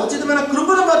యొక్క ఉచితమైన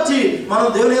కృపను బట్టి మనం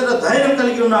దేవుని యొక్క ధైర్యం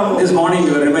కలిగి ఉన్నాము. This morning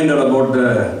you were reminded about the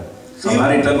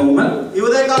Samaritan woman. ఈ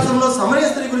ఉదయకాలంలో సమరయ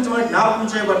స్త్రీ గురించి మనం జ్ఞాపకం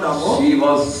చేయబడ్డాము. She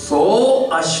was so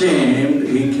ashamed.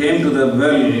 He came to the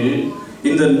well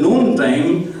in the noon time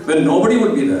when nobody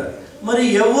would be there. మరి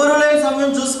ఎవరు లేని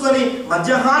సమయం చూసుకొని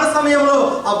మధ్యాహ్న సమయంలో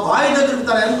ఆ బావి దగ్గరికి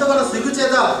తన ఎంతగానో సిగ్గు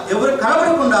చేత ఎవరు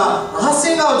కనబడకుండా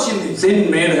రహస్యంగా వచ్చింది. Sin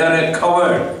made her a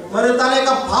coward. మరి తన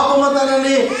యొక్క పాపము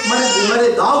తనని మరి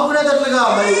దాక్కునేటట్లుగా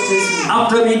మరి చేసింది.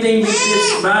 After meeting with this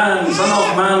man, Son of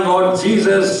Man, Lord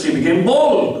Jesus, she became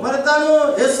bold. మరి తను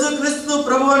యేసుక్రీస్తు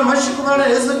ప్రభువాని మనిషి కుమారుడు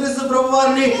యేసుక్రీస్తు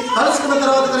ప్రభువాని కలుసుకున్న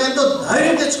తర్వాత తన ఎంతో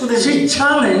ధైర్యం తెచ్చుకుంది. She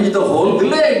challenged the whole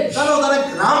village. తను తన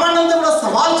గ్రామాన్నంతా కూడా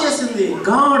సవాల్ చేసింది.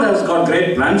 God has got great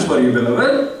plans for you,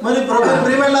 beloved. మరి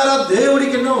ప్రియమైన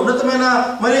దేవుడికి ఎన్నో ఉన్నతమైన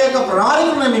మరి యొక్క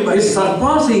ప్రణాళికలు ఉన్నాయి మీ పై. His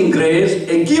surpassing grace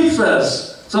equips us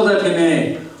so that we may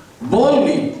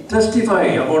boldly testify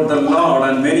about the Lord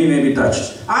and many may be touched.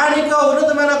 ఆయన యొక్క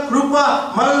ఉన్నతమైన కృప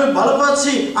మనల్ని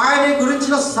బలపరిచి ఆయన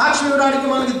గురించిన సాక్ష్యం ఇవ్వడానికి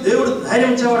మనకి దేవుడు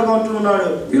ధైర్యం ఇచ్చేవాడుగా ఉంటున్నాడు.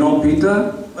 You know Peter?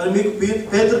 మరి మీకు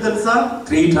పేతురు తెలుసా?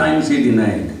 3 times he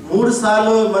denied. 3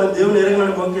 సార్లు మరి దేవుని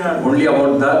ఎరగనని పొంకినాడు. Only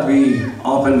about that we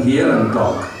often hear and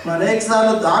talk. అనేక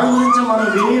సార్లు దాని గురించి మనం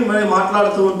విని మరి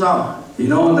మాట్లాడుతూ ఉంటాం. You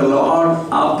know the Lord,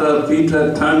 after Peter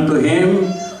turned to him,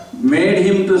 made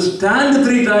him to stand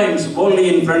 3 times boldly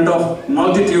in front of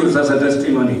multitudes as a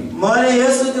testimony. మరి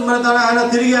యేసుకి మరి ఆయన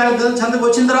తిరిగి ఆయన చెంతకు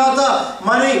వచ్చిన తర్వాత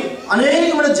మరి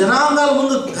అనేకమైన జనాంగాల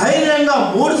ముందు ధైర్యంగా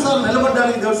 3 సార్లు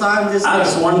నిలబడడానికి దేవుడు సహాయం చేశాడు.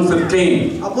 Acts 1:15.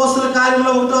 అపోస్తల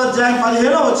కార్యములో 1వ అధ్యాయం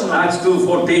 15వ వచనం. Acts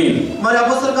 2:14. మరి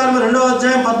అపోస్తల కార్యములో 2వ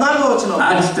అధ్యాయం 14వ వచనం.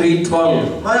 Acts 3:12.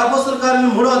 మరి అపోస్తల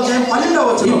కార్యములో 3వ అధ్యాయం 12వ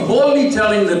వచనం. He boldly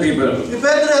challenged the people. ఈ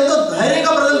పేతురు ఎంతో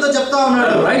ధైర్యంగా ప్రజలతో చెప్తా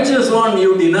ఉన్నాడు. The righteous one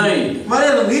you denied. మరి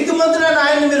నీతిమంతుడైన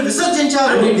ఆయన్ని మీరు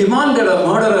విసర్జించారు. And he demanded a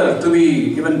murderer to be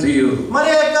given to you. మరి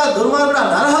యొక్క దుర్మార్గుడు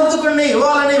నరహంతకుడిని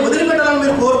ఇవ్వాలని వదిలిపెట్టాలని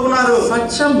మీరు కోరుకున్నారు.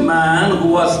 Such a man who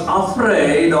was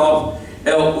afraid of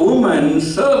a woman,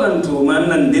 servant woman,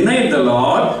 and denied the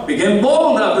Lord, became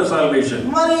bold after salvation.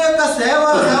 మరి యొక్క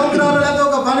సేవకురాలు లేక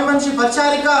ఒక పని మనిషి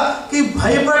పరిచారికకి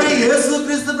భయపడి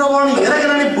యేసుక్రీస్తు ప్రభువుని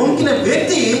ఎరగనని బొంకిన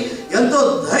వ్యక్తి ఎంతో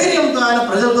ధైర్యంతో ఆయన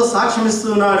ప్రజలతో సాక్ష్యం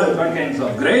ఇస్తున్నాడు.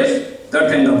 That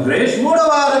kind of grace.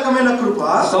 మూడవ రకమైన కృప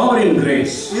Sovereign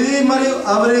grace. ఇది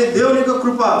మరి దేవుని యొక్క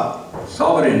కృప.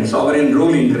 Sovereign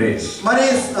ruling grace. మరి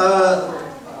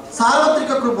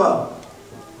సార్వత్రిక కృప.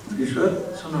 You sure?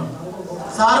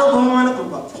 సార్వభౌమమైన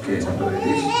Krupa. Okay,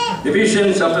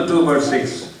 Ephesians chapter 2 verse 6.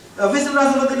 ఎఫెసీయులకు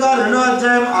రాసిన పత్రిక 2వ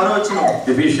అధ్యాయం 6వ వచనం.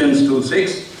 Ephesians 2:6.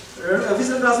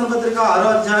 ఎఫెసీయులకు రాసిన పత్రిక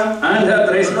 6వ అధ్యాయం. And hath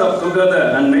raised up together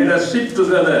and made us sit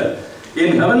together in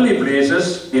heavenly places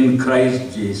in Christ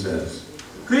Jesus.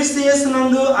 క్రీస్తు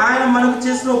యేసునందు ఆయన మనకు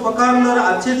చేసిన ఉపకారం ద్వారా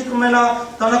అత్యధికమైన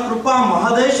తన కృపా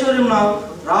మహదైశ్వర్యమున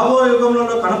రాబోయే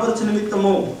యుగములలో కనపరచు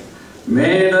నిమిత్తము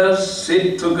Made us sit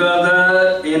together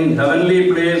in heavenly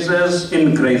places in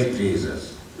Christ Jesus.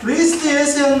 క్రీస్తు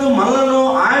యేసునందు మనలను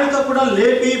ఆయనతో కూడా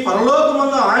లేపి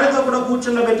పరలోకమందు ఆయనతో కూడా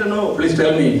కూర్చుండబెట్టెను. Please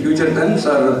tell me, future tense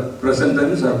or present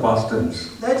tense or past tense?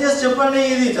 దయచేసి చెప్పండి,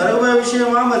 ఇది జరగబోయే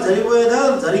విషయమా, మరి జరిగిపోయేదా,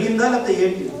 జరిగిందా, లేకపోతే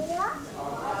ఏంటి?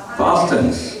 Past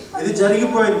tense. ఇది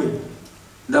జరిగిపోయింది.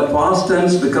 The past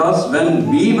tense, because when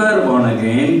we were born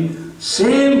again,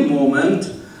 same moment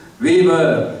we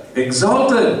were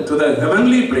exalted to the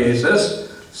heavenly places,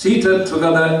 seated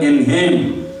together in Him.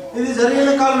 ఇది జరిగిన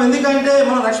కాలం ఎందుకంటే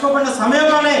మనం రక్షింపబడిన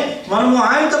సమయంలోనే మనము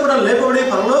ఆయనతో కూడా లేపబడి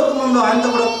పరలోకమందు ఆయనతో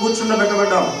కూడా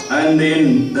కూర్చుండబెట్టబడ్డాం. And in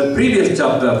the previous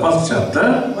chapter, first chapter,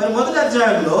 మరి మొదటి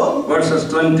అధ్యాయంలో verses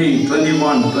 20,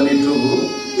 21, 22,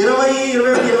 20,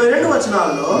 21, 22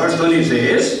 వచనాల్లో verse 20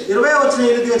 says, 20వ వచనం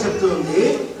ఈ రీతిగా చెప్తుంది.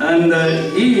 and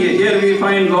here we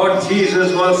find Lord Jesus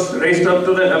was raised up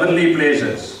to the heavenly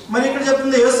places. మరి ఇక్కడ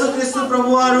చెప్తుంది యేసుక్రీస్తు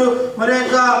ప్రభువారు మరి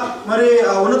యొక్క మరి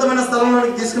ఉన్నతమైన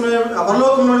స్థలంలోకి తీసుకుని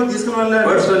పరలోకంలోకి తీసుకుని వెళ్ళాడు.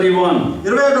 Verse 21.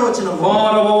 21వ వచనం.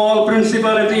 For above all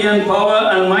principality and power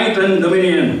and might and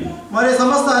dominion. మరి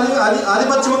సమస్త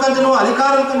ఆధిపత్యము కంటేను,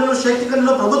 అధికారం కంటేను, శక్తి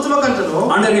కంటేను, ప్రభుత్వము కంటేను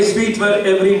Under His feet were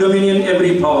every dominion,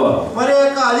 every power. మరి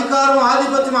యొక్క అధికారం,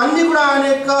 ఆధిపత్యం అన్ని కూడా ఆయన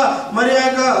యొక్క మరి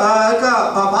యొక్క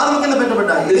పాదము కింద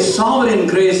పెట్టబడ్డాయి. The sovereign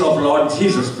grace of Lord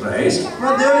Jesus Christ.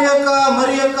 మరి దేవుని యొక్క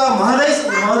మరి యొక్క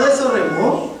మహదైశ్వర్యము,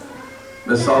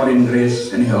 the sovereign grace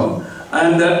anyhow,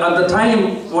 and at the time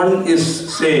one is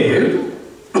saved,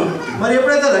 మరి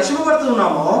ఎప్పుడైతే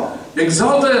రక్షింపబడుతున్నామో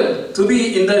exalted to be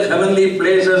in the heavenly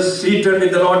places, seated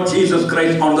with the Lord Jesus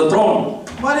Christ on the throne.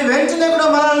 మరి వెంటనే కూడా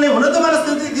మనల్ని ఉన్నతమైన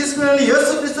స్థితికి తీసుకుని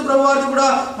యేసుక్రీస్తు ప్రభువారు కూడా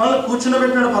మనల్ని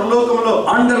కూర్చుండబెట్టినాడు పరలోకంలో.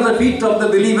 Under the feet of the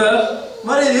believer,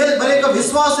 మరి యొక్క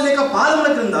విశ్వాసుల యొక్క పాదముల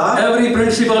క్రింద every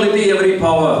principality, every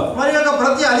power. మరి యొక్క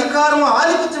ప్రతి అధికారము,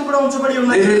 ఆధిపత్యం కూడా ఉంచబడి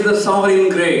ఉన్నది. This is the sovereign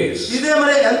grace. ఇదే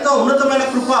మరి ఎంతో ఉన్నతమైన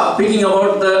కృప. Speaking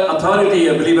about the authority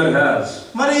a believer has.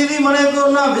 మరి ఇది మన యొక్క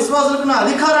ఉన్న విశ్వాసులకు ఉన్న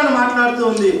అధికారాన్ని మాట్లాడుతూ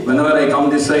ఉంది. Whenever I come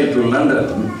this side to London,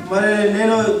 మరి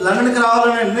నేను లండన్కి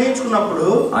రావాలని నిర్ణయించుకున్నప్పుడు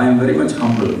I am very much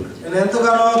humble. నేను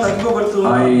ఎంతగానో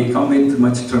తగ్గిపోబడుతున్నాను. I come with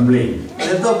much trembling.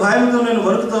 ఎంతో భయంతో నేను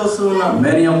వణుకుతూ వస్తున్నాను.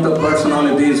 Many of the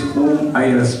personalities whom I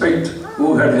respect, who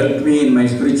had helped me in my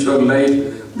spiritual life,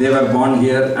 they were born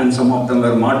here and some of them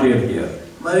were martyred here.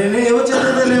 మరి నేను ఎవరి చేత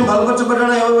నేను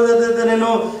బలపరచబడ్డాను, ఎవరైతే నేను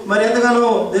మరి ఎంతగానో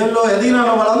దేవుల్లో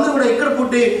ఎదిగినానో వాళ్ళందరూ కూడా ఇక్కడ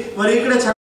పుట్టి మరి ఇక్కడే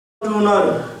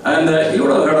ఉన్నారు. And you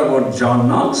would have heard about John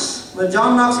Knox. మరి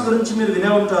జాన్ నాక్స్ గురించి మీరు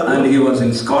వినే ఉంటారు. And he was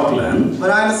in Scotland.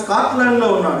 మరి ఆయన స్కాట్లాండ్ లో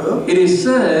ఉన్నాడు. It is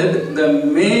said that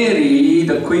Mary,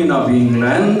 the Queen of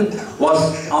England, was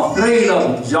afraid of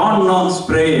John Knox's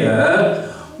prayer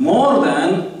more than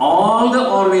all the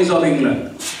armies of England.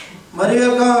 మరి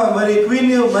యొక్క మరి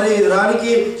క్వీన్ మరి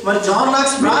రాణికి మరి జాన్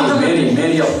నాక్స్ ప్రార్థన,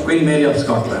 Queen Mary of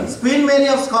Scotland. Queen Mary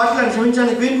of Scotland,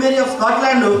 క్షమించండి, queen Mary of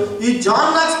Scotland ఈ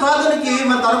John నాక్స్ ప్రార్థనకి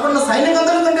మరి తరపున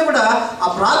సైనికులందరి కంటే కూడా ఆ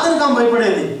ప్రార్థనకు ఆమె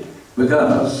భయపడేది.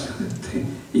 Because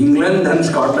England and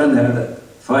Scotland had a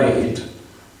fight.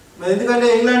 ఎందుకంటే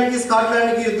ఇంగ్లాండ్ కి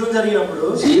స్కాట్లాండ్ కి యుద్ధం జరిగినప్పుడు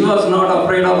she was not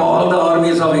afraid of all the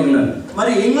armies of England.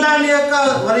 మరి ఇంగ్లాండ్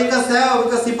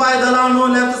యొక్క సిపాయి దళాలను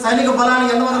లేకపోతే సైనిక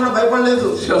బలానికి ఎంతమంది కూడా భయపడలేదు.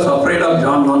 She was afraid of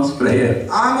John Knox's prayer.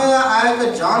 ఆమె ఆ యొక్క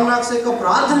జాన్ నాక్స్ యొక్క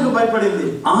ప్రార్థనకు భయపడింది.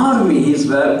 Armies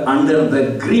were under the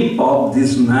grip of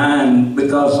this man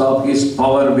because of his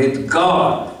power with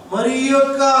God. మరి ఈ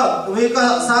యొక్క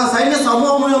సైన్య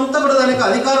సమూహం అంతా కూడా దాని యొక్క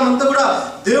అధికారం అంతా కూడా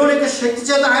దేవుని యొక్క శక్తి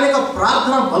చేత ఆయన యొక్క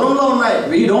ప్రార్థన బలంలో ఉన్నాయి.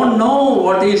 We don't know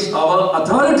what is our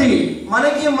authority.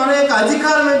 మనకి మన యొక్క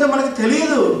అధికారం ఏంటో మనకి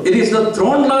తెలియదు. It is the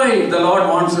throne life the Lord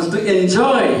wants us to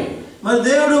enjoy. మరి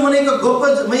దేవుడు మన యొక్క గొప్ప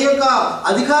మన యొక్క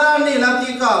అధికారాన్ని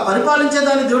లేక పరిపాలించే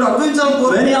దాన్ని దేవుడు అనుభవించాలని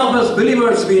కోరుకుంటున్నాడు. Many of us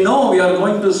believers, we know we are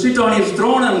going to sit on his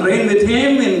throne and reign with him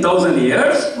in 1000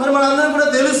 years. మరి మనందరికీ కూడా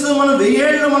తెలుసు మనం 1000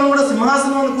 ఏళ్ళు మనం కూడా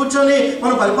సింహాసనంలో కూర్చొని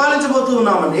మనం పరిపాలించబోతూ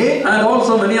ఉన్నామని. And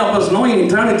also many of us know in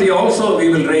eternity also we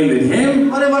will reign with him.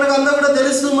 మరి మనకందరికీ కూడా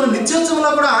తెలుసు మన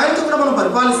నిత్యోత్సవంలో కూడా ఆయనతో కూడా మనం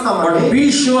పరిపాలిస్తామని. But be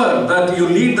sure that you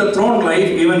lead the throne life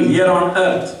even here on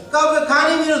earth.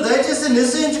 కానీ మీరు దయచేసి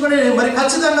నిశ్చయించుకొని మరి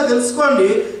ఖచ్చితంగా తెలుసుకోండి,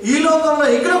 ఈ లోకంలో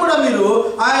ఇక్కడ కూడా మీరు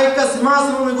ఆ యొక్క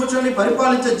సింహాసనంలో కూర్చొని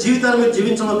పరిపాలించే జీవితాన్ని మీరు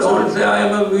జీవించవచ్చు. Don't say I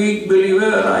am a weak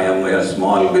believer, I am a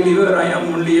small believer, I am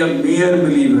only a mere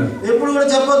believer. ఎప్పుడు కూడా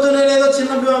చెప్పొద్దు నేను ఏదో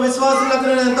చిన్న విశ్వాసం లేక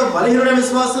నేను ఎంతో బలహీనమైన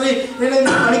విశ్వాసిని, నేను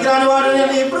ఎంతో పనికిరాని వాడిని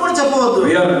అని ఎప్పుడు కూడా చెప్పవద్దు.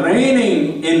 We are reigning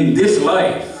in this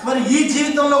life. మరి ఈ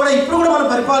జీవితంలో కూడా ఇప్పుడు కూడా మనం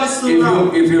పరిపాలిస్తున్నాం.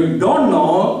 If you don't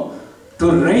know to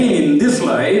reign in this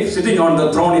life, sitting on the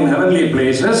throne in heavenly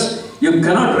places, you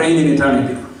cannot reign in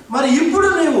eternity. మరి ఇప్పుడు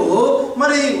నీవు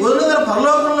మరి ఉన్నత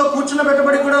పరలోకంలో కూర్చున్న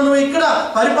పెట్టబడి కూడా నువ్వు ఇక్కడ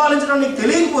పరిపాలించడం నీకు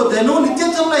తెలియకపోతే నువ్వు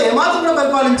నిత్యత్వంలో ఏమాత్రం కూడా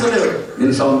పరిపాలించలేవు. In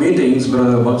some meetings,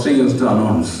 Brother Baksing used to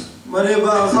announce. మరి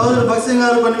సోదరుడు భక్సింగ్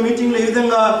గారు కొన్ని మీటింగ్లు ఈ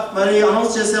విధంగా మరి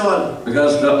అనౌన్స్ చేసేవాళ్ళు.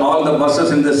 Because all the buses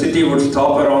in the city would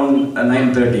stop around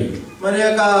 9:30. మరి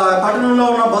యొక్క పట్టణంలో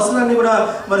ఉన్న బస్సులన్నీ కూడా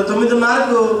మరి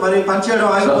 9:30కు మరి పనిచేయడం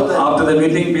ఆగిపోతాయి. After the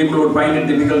meeting, people would find it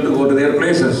difficult to go to their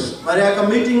places. మరి యొక్క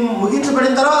మీటింగ్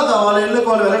ముగించబడిన తర్వాత వాళ్ళ ఇళ్ళకి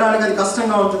వాళ్ళు వెళ్ళడానికి అది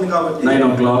కష్టంగా ఉంటుంది కాబట్టి 9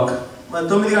 o'clock. మరి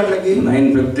 9 గంటలకి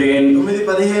 9:15.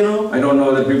 9:15. I don't know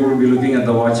whether people would be looking at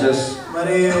the watches.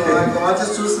 మరి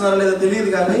వాచెస్ చూస్తున్నారో లేదో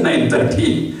తెలియదు కానీ 9:30.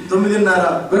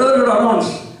 9:30. Brother would announce.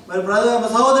 మరి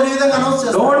సహోదరుడు ఈ విధంగా అనౌన్స్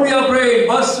చేస్తారు. Don't be afraid,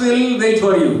 bus will wait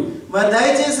for you. మరి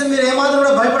దయచేసి మీరు ఏమాత్రం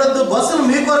కూడా భయపడద్దు, బస్సులు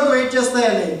మీ కొరకు వెయిట్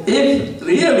చేస్తాయని. If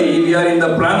really we are in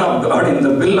the plan of God, in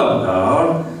the will of God,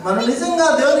 మనం నిజంగా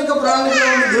దేవుని యొక్క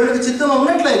ప్రణాళికలో దేవుని యొక్క చిత్తంలో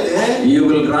ఉన్నట్లయితే you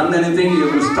will run anything, you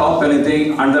will stop anything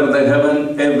under the heaven,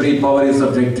 every power is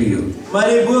subject to you.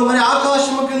 మరి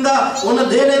ఆకాశము కింద ఉన్న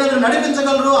దేనైనా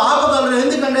నడిపించగలరు, ఆపగలరు,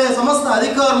 ఎందుకంటే సమస్త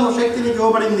అధికారము శక్తి నీకు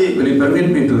ఇవ్వబడింది. Will you permit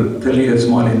me to tell you a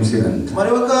small incident?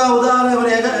 మరి ఒక ఉదాహరణ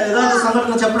మరి యథార్థ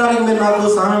సంఘటన చెప్పడానికి మీరు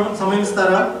నాకు సమయం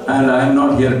ఇస్తారా? And I am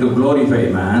not here to glorify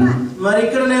man. మరి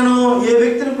ఇక్కడ నేను ఏ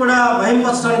వ్యక్తిని కూడా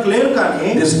మహిమపరచడానికి లేను, కానీ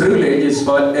This privilege is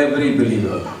for every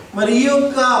believer. మరి ఈ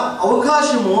యొక్క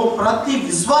అవకాశము ప్రతి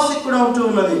విశ్వాసికి కూడా ఉంటూ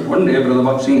ఉన్నది. One day Brother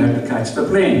Baksing had to catch the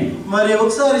plane. మరి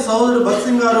ఒకసారి సహోదరుడు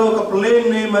భక్సింగ్ గారు ఒక ప్లేన్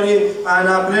ని మరి ఆయన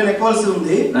ప్లేన్ ఎక్కవలసి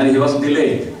ఉంది. And he was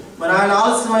delayed. మరి ఆయన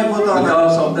ఆలస్యం అయిపోతా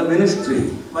because of the ministry.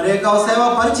 మరి యొక్క సేవా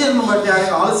పరిచర్యను బట్టి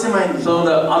ఆయన ఆలస్యమైంది. So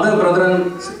the other brethren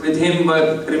with him were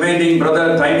reminding, brother,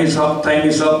 time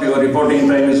is up, your reporting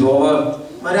time is over.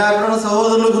 మరి అక్కడ ఉన్న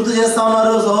సహోదరులు గుర్తు చేస్తా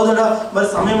ఉన్నారు, సహోదరుడు మరి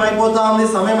సమయం అయిపోతా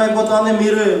ఉంది,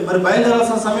 మీరు మరి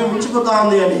బయలుదేరాల్సిన సమయం మించిపోతా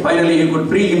ఉంది అని. Finally he could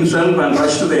free himself and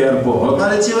rush to the airport.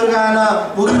 మరి చివరిగా ఆయన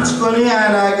ముగించుకొని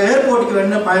ఆయన ఎయిర్పోర్ట్ కి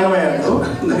వెంటనే పయనమయ్యాడు.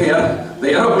 The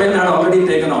aeroplane had already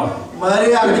taken off. మరి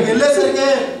అక్కడికి వెళ్ళేసరికి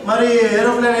మరి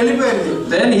ఏరోప్లేన్ వెళ్ళిపోయింది.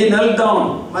 Then he knelt down.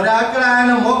 మరి అక్కడ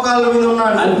ఆయన మోకాళ్ళ మీద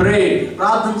ఉన్నాడు and prayed.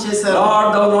 ప్రార్థన చేశాడు. Lord,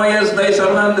 thou knowest thy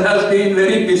servant has been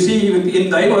very busy in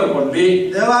thy work only.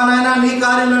 దేవా నాయనా నీ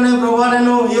కార్యంలోనే ప్రభువా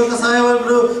నేను ఈ యొక్క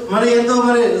సేవకుడు మరి ఎంతో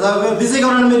మరి బిజీగా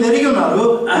ఉన్నాను, మీరు ఎరిగి ఉన్నారు.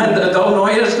 And thou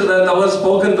knowest that thou hast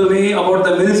spoken to me about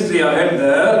the ministry ahead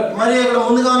there. మరి ఇక్కడ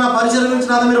ముందుగా ఉన్న పరిచర్య గురించి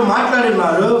నాతో మీరు మాట్లాడి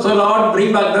ఉన్నారు. So Lord,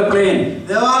 bring back the plane.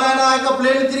 దేవా నాయనా ఆ యొక్క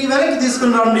ప్లేన్ తిరిగి వెనక్కి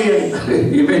తీసుకుని రండి అని.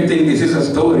 You may think this is a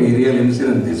story, real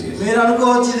incident this is. మీరు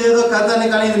అనుకోవచ్చు ఇది ఏదో కథ అని,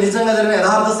 కానీ ఇది నిజంగా జరిగిన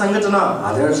యథార్థ సంఘటన.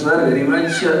 Others were very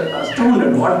much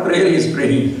astounded. What prayer he is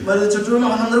praying? మరి చుట్టూ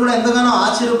ఉన్న అందరూ కూడా ఎంతగానో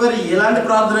ఆశ్చర్యపోయారు, ఎలాంటి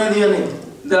ప్రార్థన ఇది అని.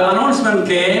 The announcement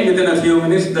came within a few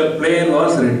minutes. The plane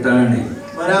was returning.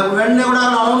 మరి వెంటనే కూడా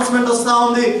అనౌన్స్మెంట్ వస్తా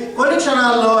ఉంది, కొన్ని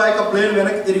క్షణాల్లో ఆ యొక్క ప్లేన్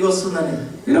వెనక్కి తిరిగి వస్తుందని.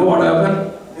 You know what happened?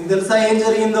 మీకు తెలుసా ఏం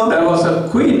జరిగిందో? There was a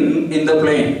queen in the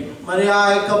plane. మరి ఆ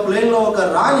యొక్క ప్లేన్ లో ఒక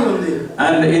రాణి ఉంది.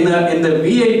 And in the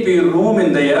VIP room in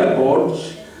the airport,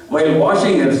 while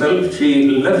washing herself, she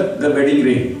left the wedding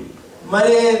ring.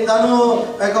 మరి తను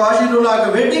ఒక వాషింగ్ రూమ్ లో ఆ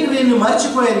వెడ్డింగ్ రింగ్ ని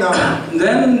మర్చిపోయింది.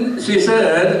 Then she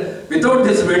said, without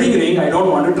this wedding ring I don't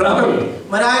want to travel.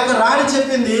 మరి ఆ యొక్క రాణి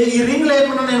చెప్పింది ఈ రింగ్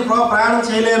లేకుండా నేను ప్రయాణం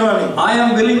చేయలేను అని. I am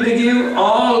willing to give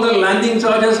all the landing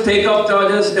charges, take off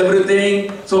charges, everything.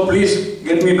 So please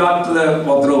get me back to the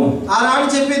bathroom. ఆ రాణి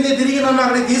చెప్పింది తిరిగి నన్ను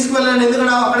అక్కడికి తీసుకువెళ్ళండి,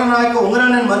 ఎందుకంటే అక్కడ నా యొక్క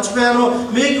ఉంగరాన్ని నేను మర్చిపోయాను,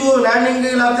 మీకు ల్యాండింగ్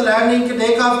లేకపోతే ల్యాండింగ్ కి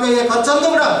టేక్ ఆఫ్ కి ఖర్చు అంతా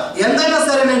కూడా ఎంతైనా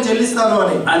సరే నేను చెల్లిస్తాను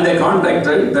అని. And they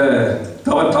contacted the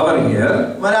tower here.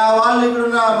 మరి ఆ వాళ్ళు ఇక్కడ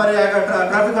ఉన్న మరి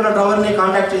ట్రాఫిక్ ఉన్న టవర్ ని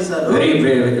కాంటాక్ట్ చేశారు.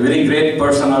 Very great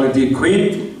personality, queen.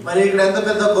 మరి ఇక్కడ ఎంత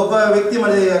పెద్ద గొప్ప వ్యక్తి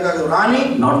మరి రాణి.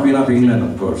 Not Queen of England,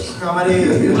 of course. మరి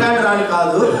ఇంగ్లాండ్ రాణి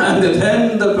కాదు. And then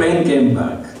the plane came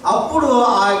back. అప్పుడు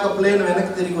ఆ యొక్క ప్లేన్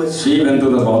వెనక్కి తిరిగి వచ్చి She went to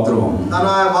the bathroom. తన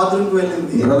బాత్రూమ్ కి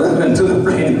వెళ్ళింది. Brother went to the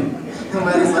plane.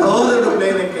 మరి సహోదరుడు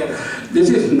ప్లేన్ ఎక్కాడు. This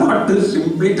is not to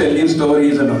simply tell you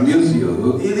stories and amuse you.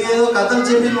 ఇది ఏదో కథలు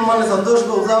చెప్పి మిమ్మల్ని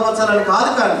సంతోషంగా ఉత్సాహపరచాలని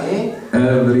కాదు, కానీ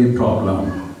Every problem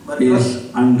is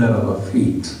under our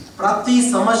feet. ప్రతి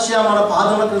సమస్య మన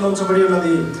పాదముల కింద ఉంచబడి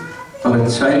ఉన్నది. For a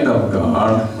child of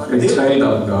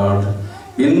God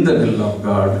in the will of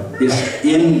God is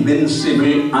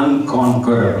invincible,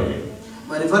 unconquerable.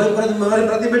 మరి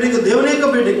ప్రతి బిడ్డకి, దేవుని యొక్క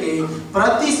బిడ్డకి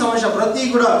ప్రతి సమస్య ప్రతి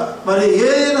కూడా మరి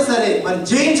ఏదైనా సరే మరి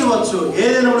జయించవచ్చు,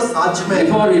 ఏదైనా కూడా సాధ్యమే.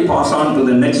 Before we pass on to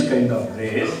the next kind of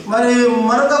grace, మరి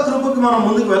మరొక కృపకి మనం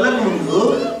ముందుకు వెళ్ళక ముందు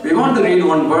we want to read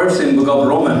one verse in book of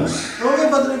Romans. రోమీ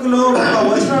పత్రికలో ఒక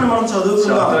వచనాన్ని మనం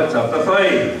చదువుకుందాం. Chapter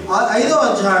 5 5వ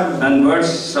అధ్యాయం and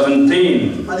verse 17.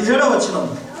 17వ వచనం.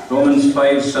 Romans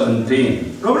 5:17.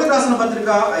 రోమీయులకు రాసిన పత్రిక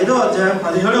 5వ అధ్యాయం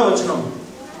 17వ వచనం.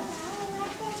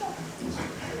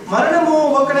 మరణము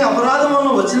ఒకని అపరాధం వలన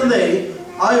వచ్చినదై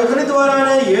ఆ ఒకని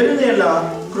ద్వారానే 7 ఏళ్ల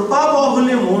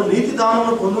కృపాబాహుల్యము నీతి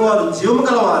దానమును పొందువారు జీవము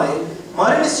కలవారై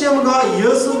మరి నిశ్చయముగా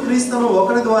యేసు క్రీస్తును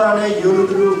ఒకని ద్వారానే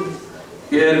ఏలుదురు.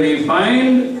 Here we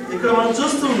find ఇక్కడ మనం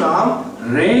చూస్తున్నాం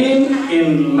reign in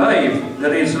life.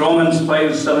 That is Romans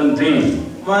 5:17.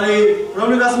 మరి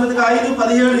రోమీయులకు రాసిన పత్రిక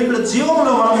 5:17 ఇక్కడ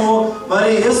జీవములో మనము మరి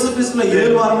యేసు క్రీస్తులో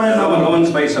ఏలువారమైన Romans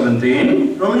 5:17.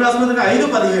 రోమీయులకు రాసిన పత్రిక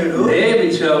 5:17 They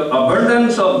which have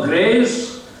abundance of grace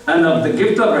and of the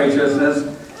gift of righteousness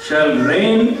shall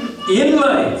reign in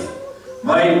life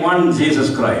by one Jesus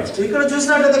Christ. ఇక్కడ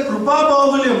చూసినట్లయితే కృపా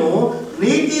బాహుల్యము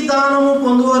నీతి దానము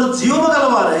పొందువారు జీవము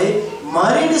గలవారై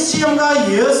మరి నిశ్చయంగా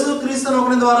యేసు క్రీస్తును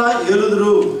ఒకని ద్వారా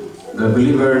ఏలుదురు. The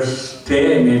believers stay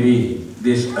maybe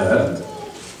this earth.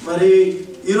 మరి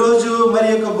ఈ రోజు మరి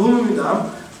యొక్క భూమి మీద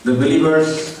The believers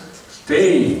stay.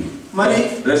 మరి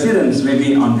Residents may be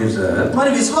on this earth. మరి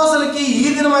విశ్వాసులకి ఈ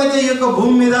దినమైతే ఈ యొక్క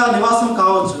భూమి మీద నివాసం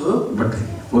కావచ్చు. But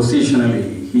positionally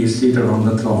he is seated on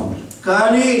the throne.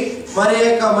 కానీ మరి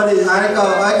ఆ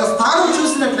యొక్క స్థానం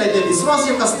చూసినట్లయితే విశ్వాస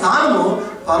యొక్క స్థానము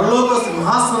పరలోక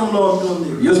సింహాసనంలో ఉంటుంది.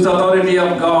 Use the authority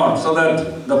of God so that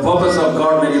the purpose of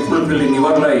God may be fulfilled in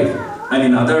your life and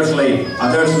in others' life.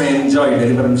 Others may enjoy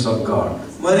deliverance of God.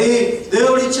 మరి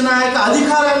దేవుడు ఇచ్చిన ఆ యొక్క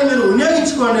అధికారాన్ని మీరు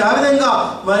వినియోగించుకోండి. ఆ విధంగా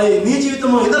మరి నీ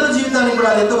జీవితము ఇతరుల జీవితానికి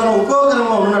కూడా ఎంతగానో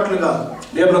ఉపయోగకరంగా ఉన్నట్లుగా.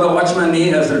 Dear brother Watchman, he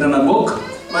has written a book.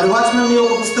 మరి వాచ్మెన్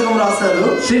ఒక పుస్తకం రాశారు.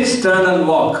 Sit, stand and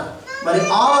walk. మరి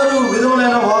 6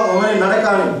 విధములైన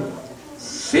నడకాని.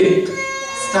 Sit.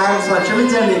 స్టాండ్,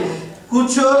 క్షమించండి,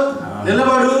 కూర్చో,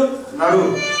 నిలబడు, నడు.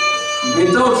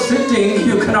 Without sitting,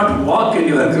 you cannot walk in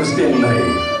your Christian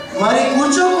life. మరి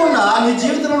కూర్చోకుండా నీ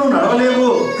జీవితంలో నడవలేవు.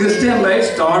 Christian life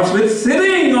starts with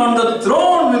sitting on the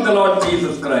throne with the Lord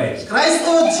Jesus Christ.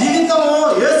 క్రైస్తవ జీవితము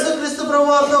యేసుక్రీస్తు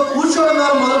ప్రభువుతో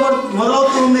కూర్చోవడం ద్వారా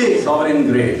మొదలవుతుంది. Sovereign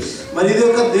grace. మరి ఇది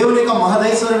ఒక దేవుని యొక్క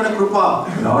మహదైశ్వర్యమైన కృప.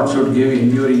 Lord should give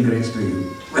enduring grace to you.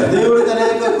 దేవుడు తన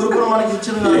యొక్క కృపను మనకి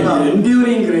ఇచ్చిన గాక.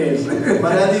 Enduring grace.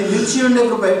 మరి అది నిలిచి ఉండే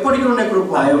కృప, ఎప్పటికీ ఉండే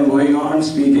కృప. I am going on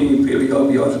speaking. If you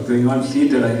are going on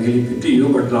seated, I really pity you,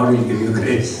 but Lord will give you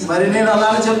grace. మరి నేను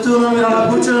అలానే చెప్తున్నాను, మీరు అలా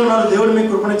కూర్చొని ఉన్నారు, దేవుడు మీకు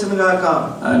కృపను ఇచ్చిన గాక.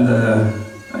 And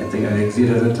I think I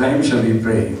exceeded the time. Shall we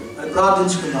pray?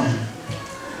 ప్రార్థించుకుందాం.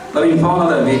 Loving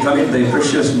Father, we commit thy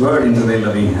precious word into thy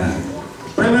loving hand.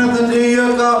 ప్రేమ తండ్రి, ఈ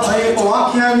యొక్క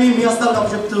వాక్యాన్ని మీ హస్తాలకు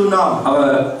అప్పచెప్తున్నాం. Our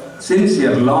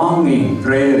sincere longing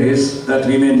prayer is that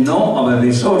we may know our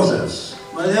resources.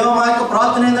 మరి దేవా, మా యొక్క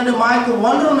ప్రార్థన ఏంటంటే మా యొక్క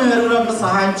వనరులను ఎరుగునట్లు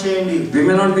సహాయం చేయండి. We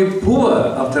may not be poor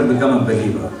after become a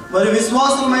believer. మరి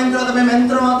విశ్వాసమైన తర్వాత మేము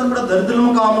ఎంత మాత్రం కూడా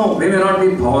దరిద్రము కాము. We may not be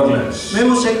powerless.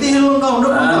 మేము శక్తిహీనంగా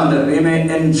ఉండకూడదు. And we may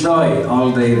enjoy all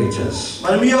thy riches.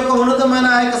 మరి మీ యొక్క ఉన్నతమైన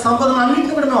ఆ యొక్క సంపదను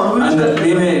అన్నిటిని కూడా మేము అనుభవించాలి.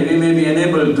 And we may be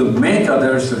enabled to make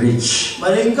others rich.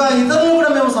 మరి ఇంకా ఇతరులను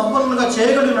కూడా మేము సంపన్నులుగా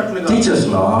చేయగలిగినట్లుగా. Teach us,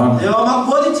 Lord. దేవా, మాకు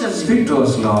బోధించండి. Speak to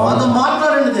us, Lord. మాతో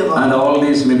మాట్లాడండి దేవా. And all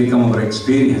these may become our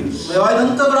experience. దేవా,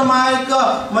 ఇదంతా కూడా మా యొక్క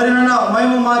మరి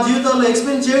మేము మా జీవితంలో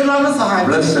ఎక్స్పీరియన్స్ చేయడానికి సహాయం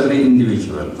చేయండి. Bless every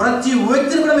individual. ప్రతి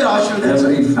వ్యక్తిని కూడా మీరు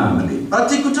ఆశీర్వదించండి. Every family.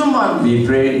 ప్రతి కుటుంబాన్ని. We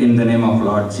pray in the name of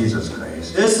Lord Jesus Christ.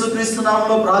 యేసుక్రీస్తు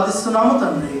నామములో ప్రార్థిస్తున్నాము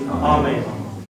తండ్రి. Amen.